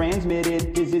sexually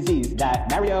transmitted disease that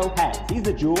Mario has. He's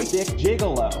the joystick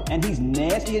gigolo, and he's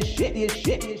nasty as shit.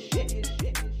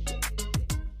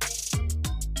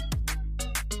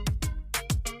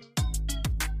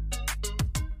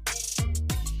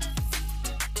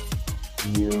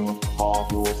 You call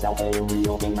yourself a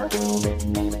real gamer, prove it,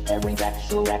 name it, every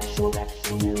sexual.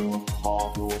 You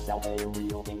call yourself a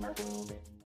real gamer, prove it.